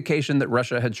no indication that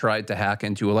Russia had tried to hack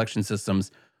into election systems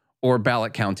or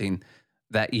ballot counting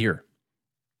that year.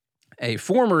 A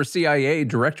former CIA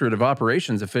Directorate of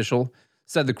Operations official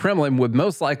said the Kremlin would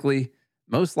most likely,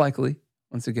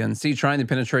 once again, see trying to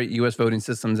penetrate U.S. voting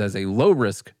systems as a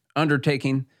low-risk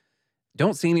undertaking.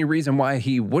 Don't see any reason why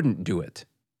he wouldn't do it.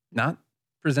 Not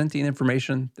presenting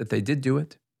information that they did do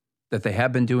it, that they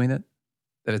have been doing it,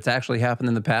 that it's actually happened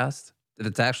in the past, that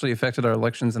it's actually affected our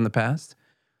elections in the past.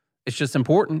 It's just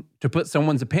important to put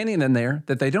someone's opinion in there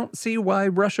that they don't see why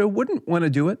Russia wouldn't want to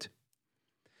do it.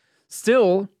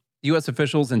 Still, U.S.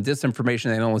 officials and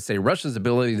disinformation analysts say Russia's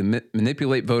ability to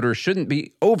manipulate voters shouldn't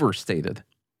be overstated.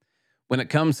 When it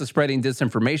comes to spreading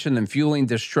disinformation and fueling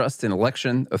distrust in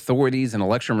election authorities and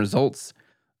election results,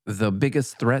 the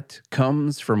biggest threat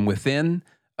comes from within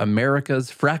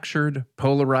America's fractured,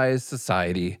 polarized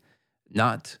society,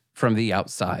 not from the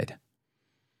outside.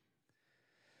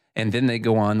 And then they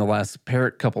go on the last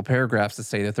couple paragraphs to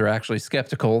say that they're actually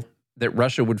skeptical that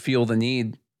Russia would feel the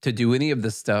need to do any of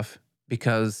this stuff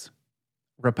because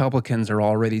Republicans are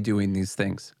already doing these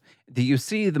things. Do you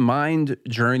see the mind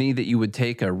journey that you would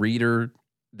take a reader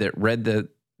that read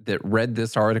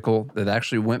this article, that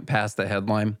actually went past the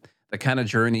headline, the kind of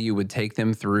journey you would take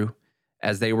them through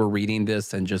as they were reading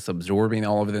this and just absorbing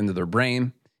all of it into their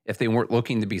brain? If they weren't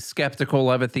looking to be skeptical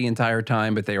of it the entire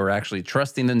time, but they were actually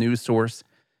trusting the news source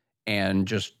and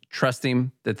just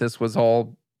trusting that this was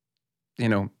all,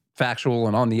 factual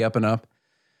and on the up and up.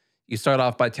 You start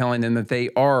off by telling them that they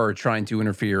are trying to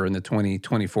interfere in the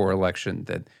 2024 election,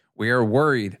 that we are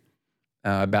worried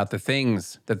about the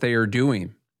things that they are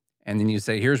doing. And then you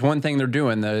say, here's one thing they're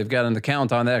doing. They've got an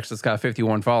account on X that's got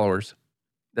 51 followers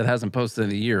that hasn't posted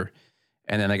in a year.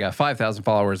 And then they got 5,000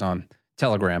 followers on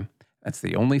Telegram. That's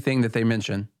the only thing that they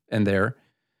mention in there.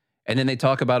 And then they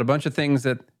talk about a bunch of things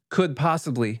that could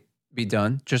possibly be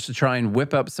done just to try and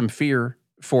whip up some fear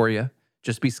for you.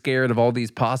 Just be scared of all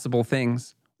these possible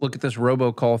things. Look at this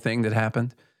robocall thing that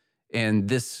happened in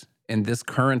this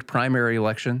current primary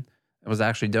election. It was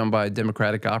actually done by a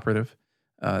Democratic operative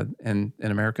in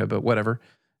America, but whatever.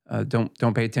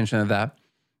 Don't pay attention to that.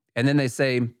 And then they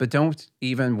say, but don't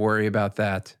even worry about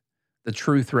that. The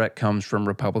true threat comes from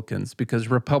Republicans, because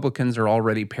Republicans are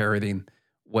already parroting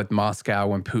what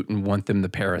Moscow and Putin want them to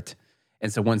parrot.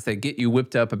 And so once they get you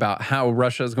whipped up about how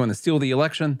Russia is going to steal the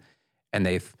election, and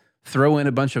they throw in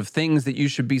a bunch of things that you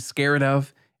should be scared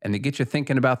of, and they get you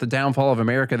thinking about the downfall of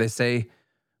America, they say,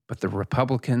 but the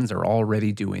Republicans are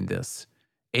already doing this.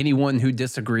 Anyone who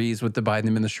disagrees with the Biden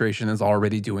administration is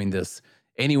already doing this.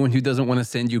 Anyone who doesn't want to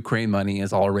send Ukraine money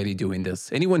is already doing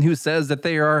this. Anyone who says that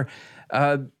they are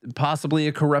possibly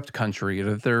a corrupt country,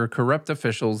 that they're corrupt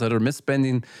officials that are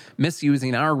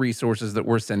misusing our resources that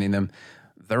we're sending them,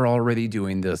 they're already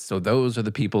doing this. So those are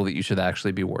the people that you should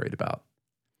actually be worried about.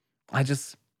 I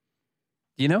just,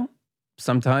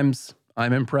 sometimes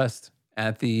I'm impressed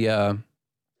at the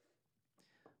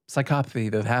psychopathy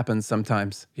that happens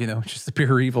sometimes, just the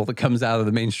pure evil that comes out of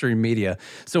the mainstream media.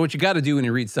 So what you got to do when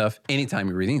you read stuff, anytime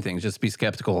you read anything, is just be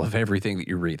skeptical of everything that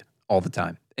you read all the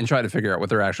time and try to figure out what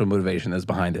their actual motivation is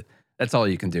behind it. That's all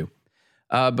you can do.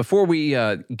 Before we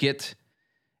get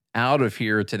out of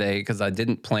here today, because I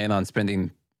didn't plan on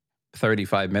spending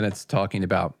 35 minutes talking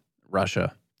about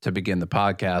Russia to begin the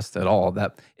podcast at all.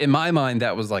 That, in my mind,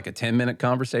 that was like a 10-minute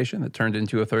conversation that turned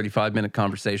into a 35-minute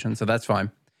conversation, so that's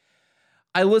fine.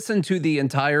 I listened to the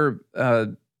entire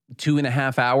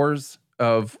 2.5 hours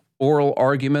of oral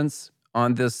arguments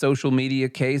on this social media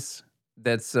case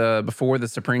that's before the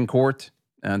Supreme Court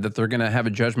that they're going to have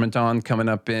a judgment on coming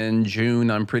up in June,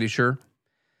 I'm pretty sure.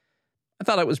 I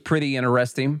thought it was pretty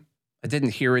interesting. I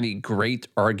didn't hear any great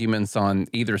arguments on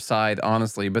either side,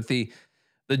 honestly, but the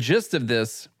gist of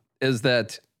this is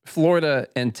that Florida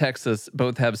and Texas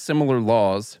both have similar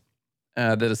laws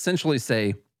that essentially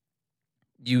say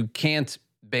you can't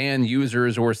ban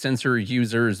users or censor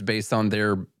users based on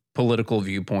their political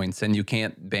viewpoints, and you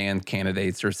can't ban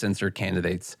candidates or censor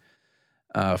candidates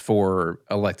for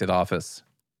elected office,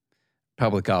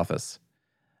 public office.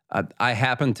 I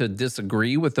happen to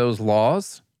disagree with those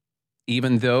laws,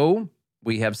 even though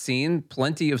we have seen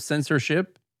plenty of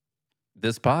censorship.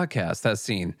 This podcast has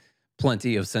seen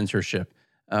plenty of censorship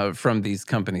from these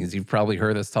companies. You've probably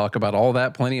heard us talk about all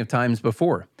that plenty of times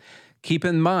before. Keep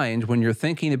in mind when you're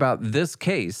thinking about this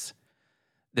case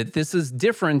that this is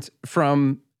different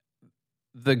from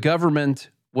the government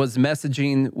was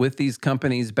messaging with these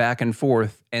companies back and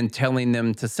forth and telling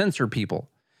them to censor people.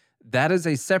 That is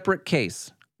a separate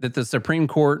case that the Supreme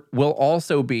Court will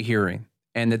also be hearing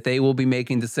and that they will be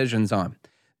making decisions on.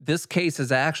 This case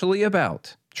is actually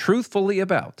about, truthfully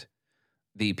about,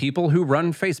 the people who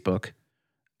run Facebook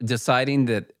deciding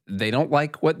that they don't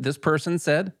like what this person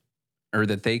said or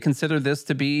that they consider this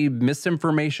to be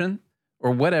misinformation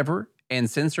or whatever, and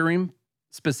censoring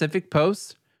specific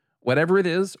posts, whatever it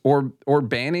is, or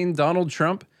banning Donald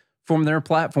Trump from their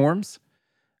platforms.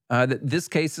 This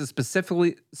case is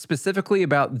specifically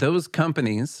about those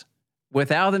companies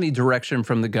without any direction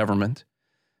from the government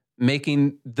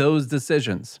making those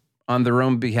decisions on their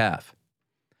own behalf.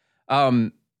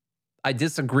 I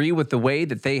disagree with the way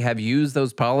that they have used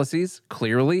those policies.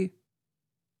 Clearly,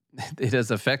 it has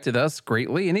affected us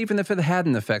greatly. And even if it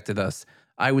hadn't affected us,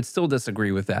 I would still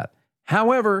disagree with that.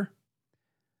 However,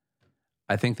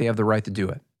 I think they have the right to do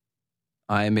it.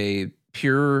 I am a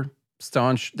pure,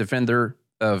 staunch defender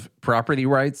of property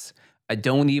rights. I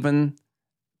don't even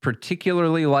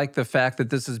particularly like the fact that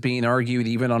this is being argued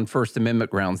even on First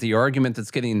Amendment grounds. The argument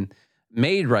that's getting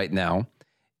made right now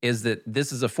is that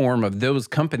this is a form of those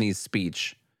companies'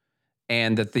 speech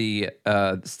and that the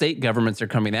state governments are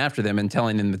coming after them and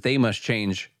telling them that they must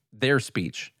change their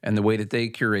speech and the way that they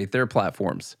curate their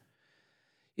platforms.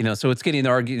 You know, so it's getting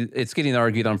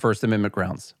argued on First Amendment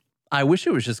grounds. I wish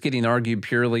it was just getting argued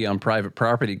purely on private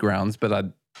property grounds,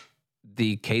 but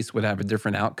the case would have a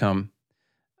different outcome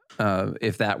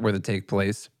if that were to take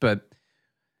place. But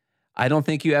I don't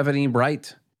think you have any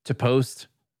right to post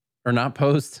or not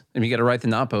post. If you get a right to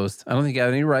not post, I don't think you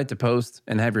have any right to post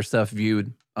and have your stuff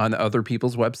viewed on other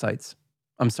people's websites.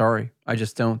 I'm sorry. I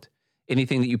just don't.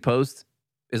 Anything that you post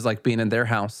is like being in their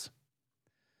house.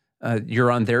 You're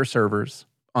on their servers,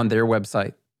 on their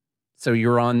website. So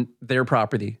you're on their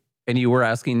property, and you were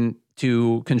asking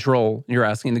to control, you're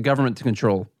asking the government to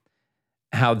control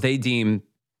how they deem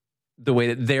the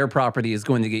way that their property is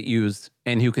going to get used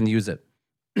and who can use it.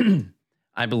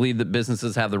 I believe that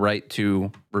businesses have the right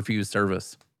to refuse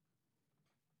service.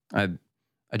 I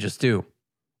just do.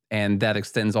 And that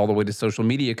extends all the way to social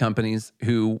media companies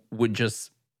who would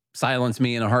just silence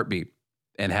me in a heartbeat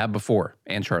and have before.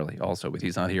 And Charlie also, but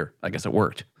he's not here. I guess it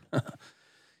worked.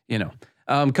 You know,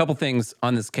 a couple things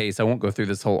on this case. I won't go through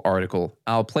this whole article.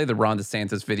 I'll play the Ron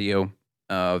DeSantis video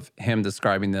of him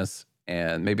describing this,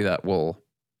 and maybe that will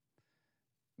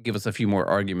give us a few more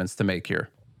arguments to make here.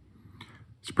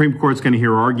 Supreme Court's going to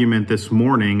hear argument this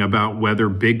morning about whether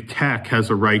big tech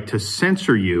has a right to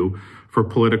censor you for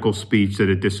political speech that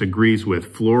it disagrees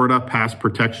with. Florida passed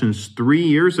protections 3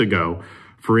 years ago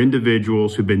for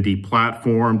individuals who've been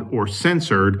deplatformed or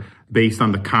censored based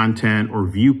on the content or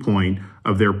viewpoint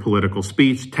of their political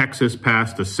speech. Texas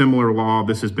passed a similar law.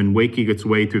 This has been waking its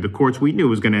way through the courts. We knew it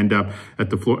was going to end up at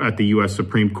the U.S.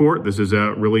 Supreme Court. This is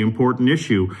a really important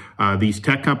issue. These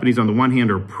tech companies, on the one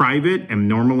hand, are private, and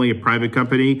normally a private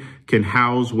company can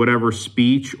house whatever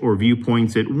speech or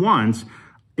viewpoints it wants.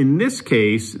 In this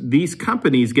case, these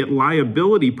companies get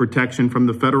liability protection from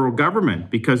the federal government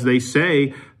because they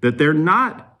say that they're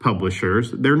not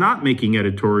publishers. They're not making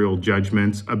editorial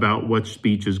judgments about what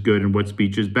speech is good and what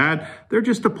speech is bad. They're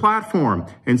just a platform.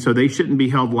 And so they shouldn't be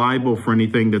held liable for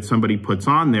anything that somebody puts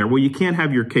on there. Well, you can't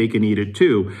have your cake and eat it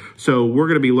too. So we're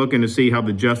going to be looking to see how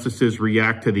the justices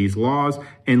react to these laws,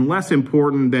 and less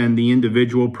important than the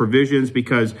individual provisions,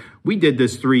 because we did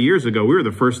this 3 years ago. We were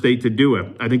the first state to do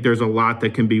it. I think there's a lot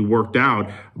that can be worked out,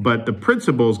 but the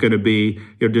principle is going to be,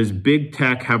 does big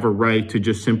tech have a right to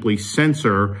just simply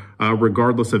censor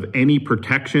regardless of any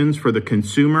protections for the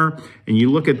consumer? And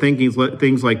you look at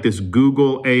things like this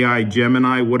Google AI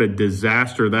Gemini, what a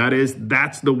disaster that is.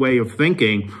 That's the way of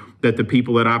thinking that the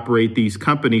people that operate these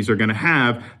companies are going to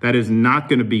have. That is not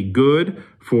going to be good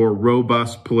for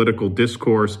robust political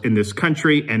discourse in this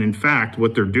country. And in fact,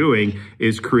 what they're doing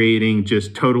is creating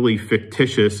just totally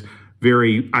fictitious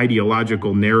very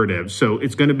ideological narratives. So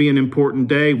it's going to be an important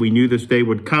day. We knew this day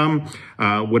would come.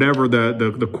 Whatever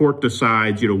the court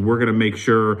decides, we're going to make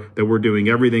sure that we're doing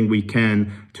everything we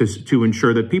can to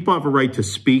ensure that people have a right to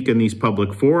speak in these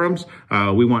public forums.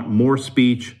 We want more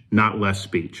speech, not less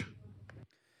speech.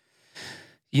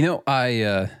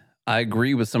 I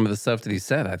agree with some of the stuff that he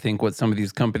said. I think what some of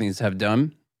these companies have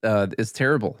done is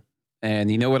terrible.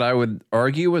 And you know what I would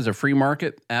argue as a free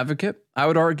market advocate? I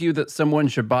would argue that someone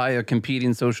should buy a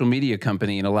competing social media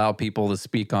company and allow people to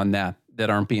speak on that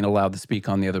aren't being allowed to speak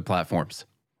on the other platforms.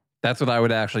 That's what I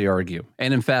would actually argue.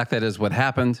 And in fact, that is what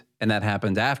happened. And that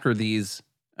happened after these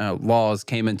laws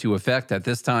came into effect. At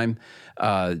this time,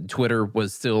 Twitter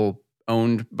was still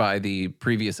owned by the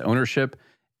previous ownership,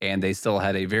 and they still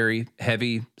had a very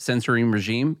heavy censoring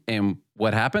regime. And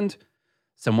what happened?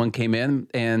 Someone came in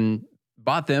and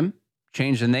bought them,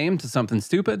 changed the name to something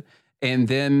stupid, and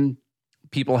then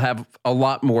people have a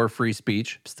lot more free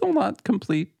speech. Still not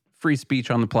complete free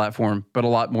speech on the platform, but a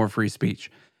lot more free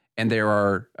speech. And there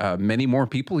are many more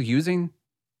people using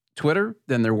Twitter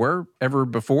than there were ever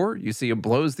before. You see it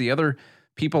blows the other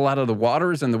people out of the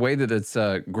waters and the way that it's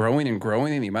growing and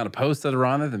growing, and the amount of posts that are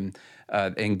on it, and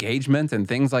engagement and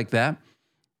things like that.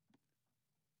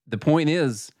 The point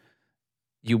is,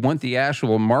 you want the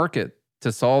actual market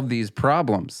to solve these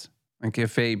problems. Like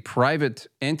if a private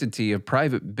entity, a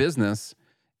private business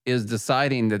is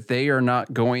deciding that they are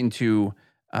not going to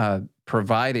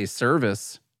provide a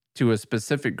service to a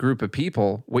specific group of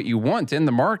people, what you want in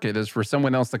the market is for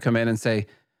someone else to come in and say,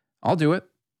 I'll do it.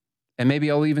 And maybe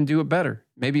I'll even do it better.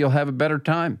 Maybe you'll have a better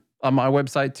time on my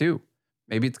website too.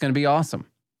 Maybe it's going to be awesome,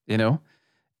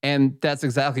 And that's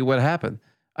exactly what happened.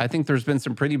 I think there's been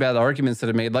some pretty bad arguments that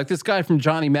are made, like this guy from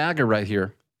Johnny MAGA right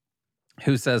here,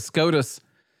 who says SCOTUS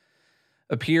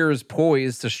appears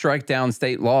poised to strike down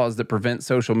state laws that prevent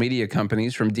social media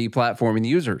companies from deplatforming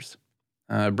users.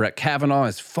 Brett Kavanaugh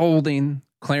is folding,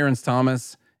 Clarence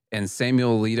Thomas and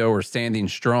Samuel Alito are standing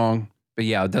strong. But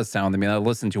yeah, it does sound, I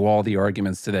listened to all the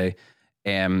arguments today,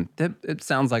 and it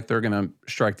sounds like they're going to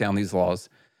strike down these laws.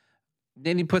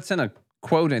 Then he puts in a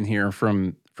quote in here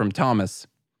from Thomas.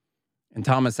 And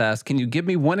Thomas asks, can you give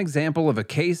me one example of a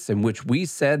case in which we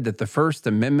said that the First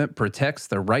Amendment protects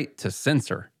the right to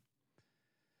censor?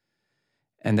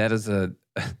 And that is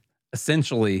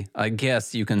essentially, I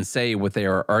guess you can say what they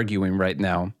are arguing right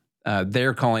now.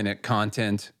 They're calling it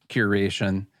content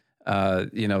curation.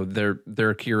 They're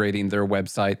curating their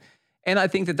website. And I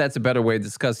think that that's a better way of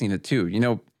discussing it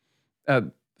too.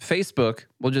 Facebook,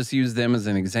 we'll just use them as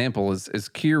an example, is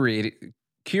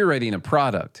curating a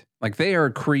product. Like they are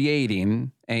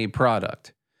creating a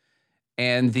product.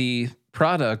 And the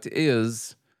product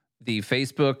is the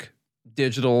Facebook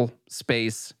digital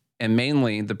space. And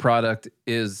mainly the product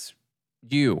is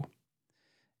you,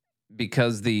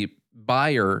 because the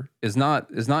buyer is not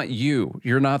you.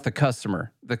 You're not the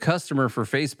customer. The customer for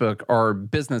Facebook are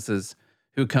businesses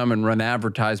who come and run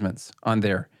advertisements on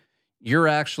there. You're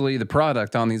actually the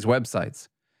product on these websites.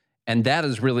 And that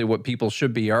is really what people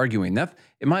should be arguing.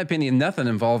 In my opinion, nothing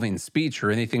involving speech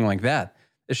or anything like that.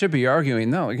 They should be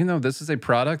arguing, no, this is a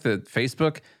product that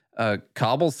Facebook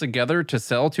cobbles together to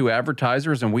sell to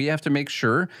advertisers, and we have to make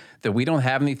sure that we don't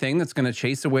have anything that's going to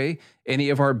chase away any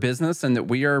of our business, and that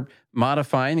we are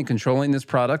modifying and controlling this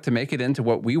product to make it into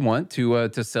what we want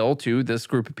to sell to this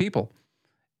group of people.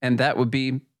 And that would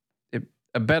be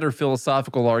a better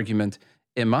philosophical argument,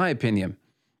 in my opinion.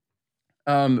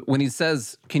 When he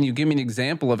says, can you give me an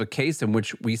example of a case in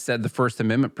which we said the First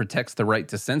Amendment protects the right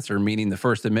to censor, meaning the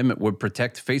First Amendment would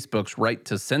protect Facebook's right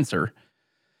to censor?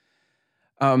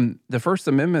 The First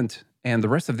Amendment and the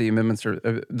rest of the amendments are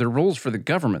the rules for the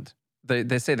government.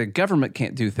 They say the government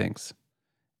can't do things.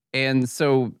 And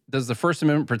so does the First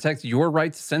Amendment protect your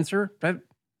right to censor?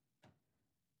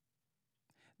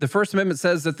 The First Amendment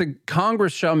says that the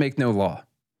Congress shall make no law,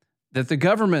 that the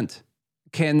government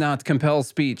cannot compel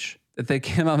speech, that they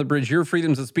cannot abridge your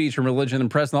freedoms of speech and religion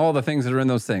and press and all the things that are in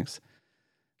those things.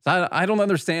 So I don't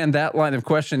understand that line of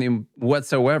questioning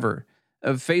whatsoever.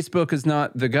 Facebook is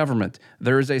not the government.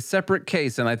 There is a separate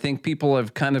case, and I think people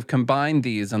have kind of combined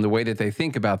these on the way that they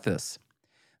think about this.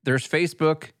 There's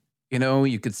Facebook,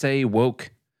 you could say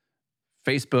woke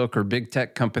Facebook or big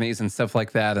tech companies and stuff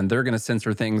like that, and they're going to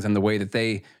censor things in the way that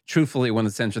they truthfully want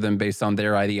to censor them based on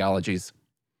their ideologies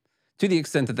to the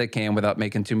extent that they can without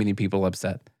making too many people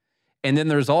upset. And then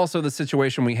there's also the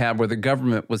situation we have where the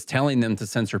government was telling them to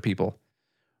censor people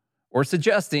or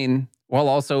suggesting, while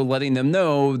also letting them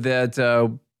know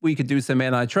that we could do some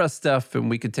antitrust stuff and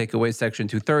we could take away Section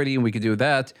 230 and we could do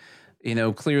that,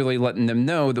 clearly letting them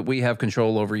know that we have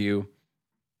control over you.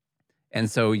 And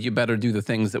so you better do the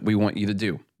things that we want you to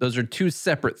do. Those are two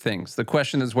separate things. The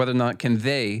question is whether or not can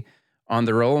they, on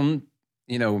their own,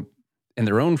 in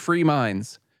their own free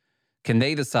minds, can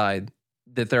they decide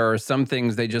that there are some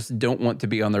things they just don't want to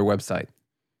be on their website?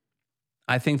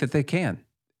 I think that they can.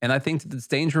 And I think that it's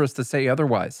dangerous to say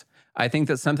otherwise. I think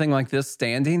that something like this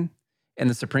standing and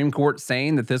the Supreme Court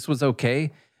saying that this was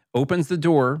okay opens the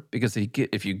door, because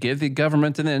if you give the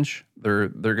government an inch, they're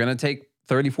going to take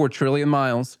 34 trillion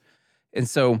miles. And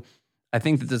so I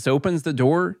think that this opens the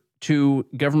door to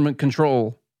government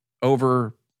control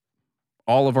over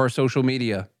all of our social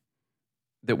media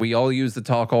that we all use to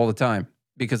talk all the time.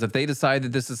 Because if they decide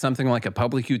that this is something like a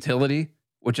public utility,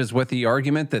 which is what the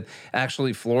argument that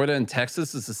actually Florida and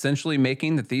Texas is essentially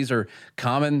making, that these are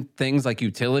common things like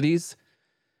utilities,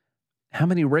 how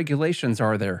many regulations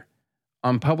are there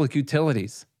on public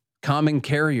utilities? Common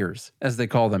carriers, as they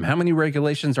call them. How many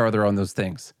regulations are there on those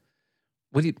things?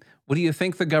 What do you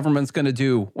think the government's going to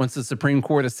do once the Supreme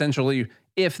Court essentially,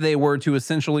 if they were to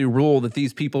essentially rule that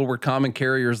these people were common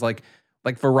carriers like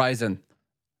Verizon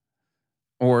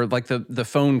or like the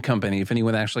phone company, if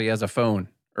anyone actually has a phone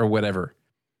or whatever?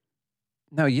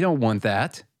 No, you don't want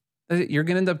that. You're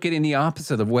going to end up getting the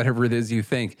opposite of whatever it is you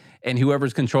think. And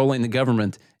whoever's controlling the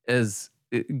government is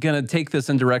going to take this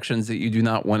in directions that you do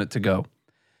not want it to go.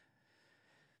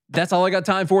 That's all I got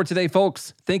time for today,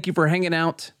 folks. Thank you for hanging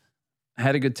out. I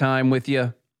had a good time with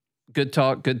you. Good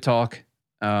talk, good talk.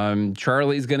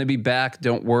 Charlie's going to be back.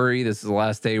 Don't worry. This is the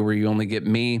last day where you only get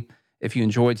me. If you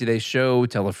enjoyed today's show,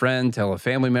 tell a friend, tell a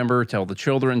family member, tell the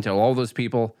children, tell all those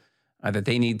people that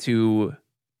they need to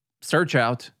search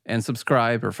out and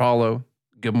subscribe or follow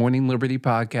Good Morning Liberty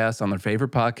podcast on their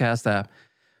favorite podcast app.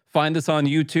 Find us on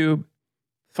YouTube.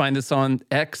 Find us on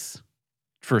X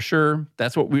for sure.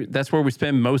 That's where we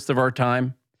spend most of our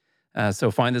time.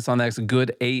 So find us on X,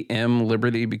 Good AM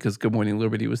Liberty, because Good Morning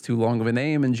Liberty was too long of a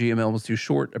name and GML was too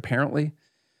short, apparently.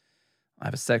 I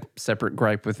have a separate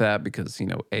gripe with that because,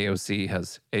 AOC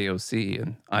has AOC,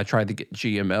 and I tried to get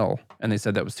GML, and they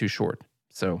said that was too short.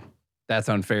 So that's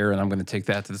unfair, and I'm going to take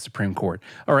that to the Supreme Court.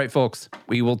 All right, folks,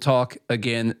 we will talk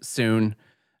again soon.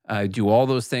 Do all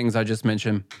those things I just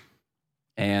mentioned.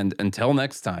 And until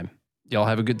next time, y'all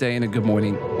have a good day and a good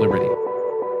morning, Liberty.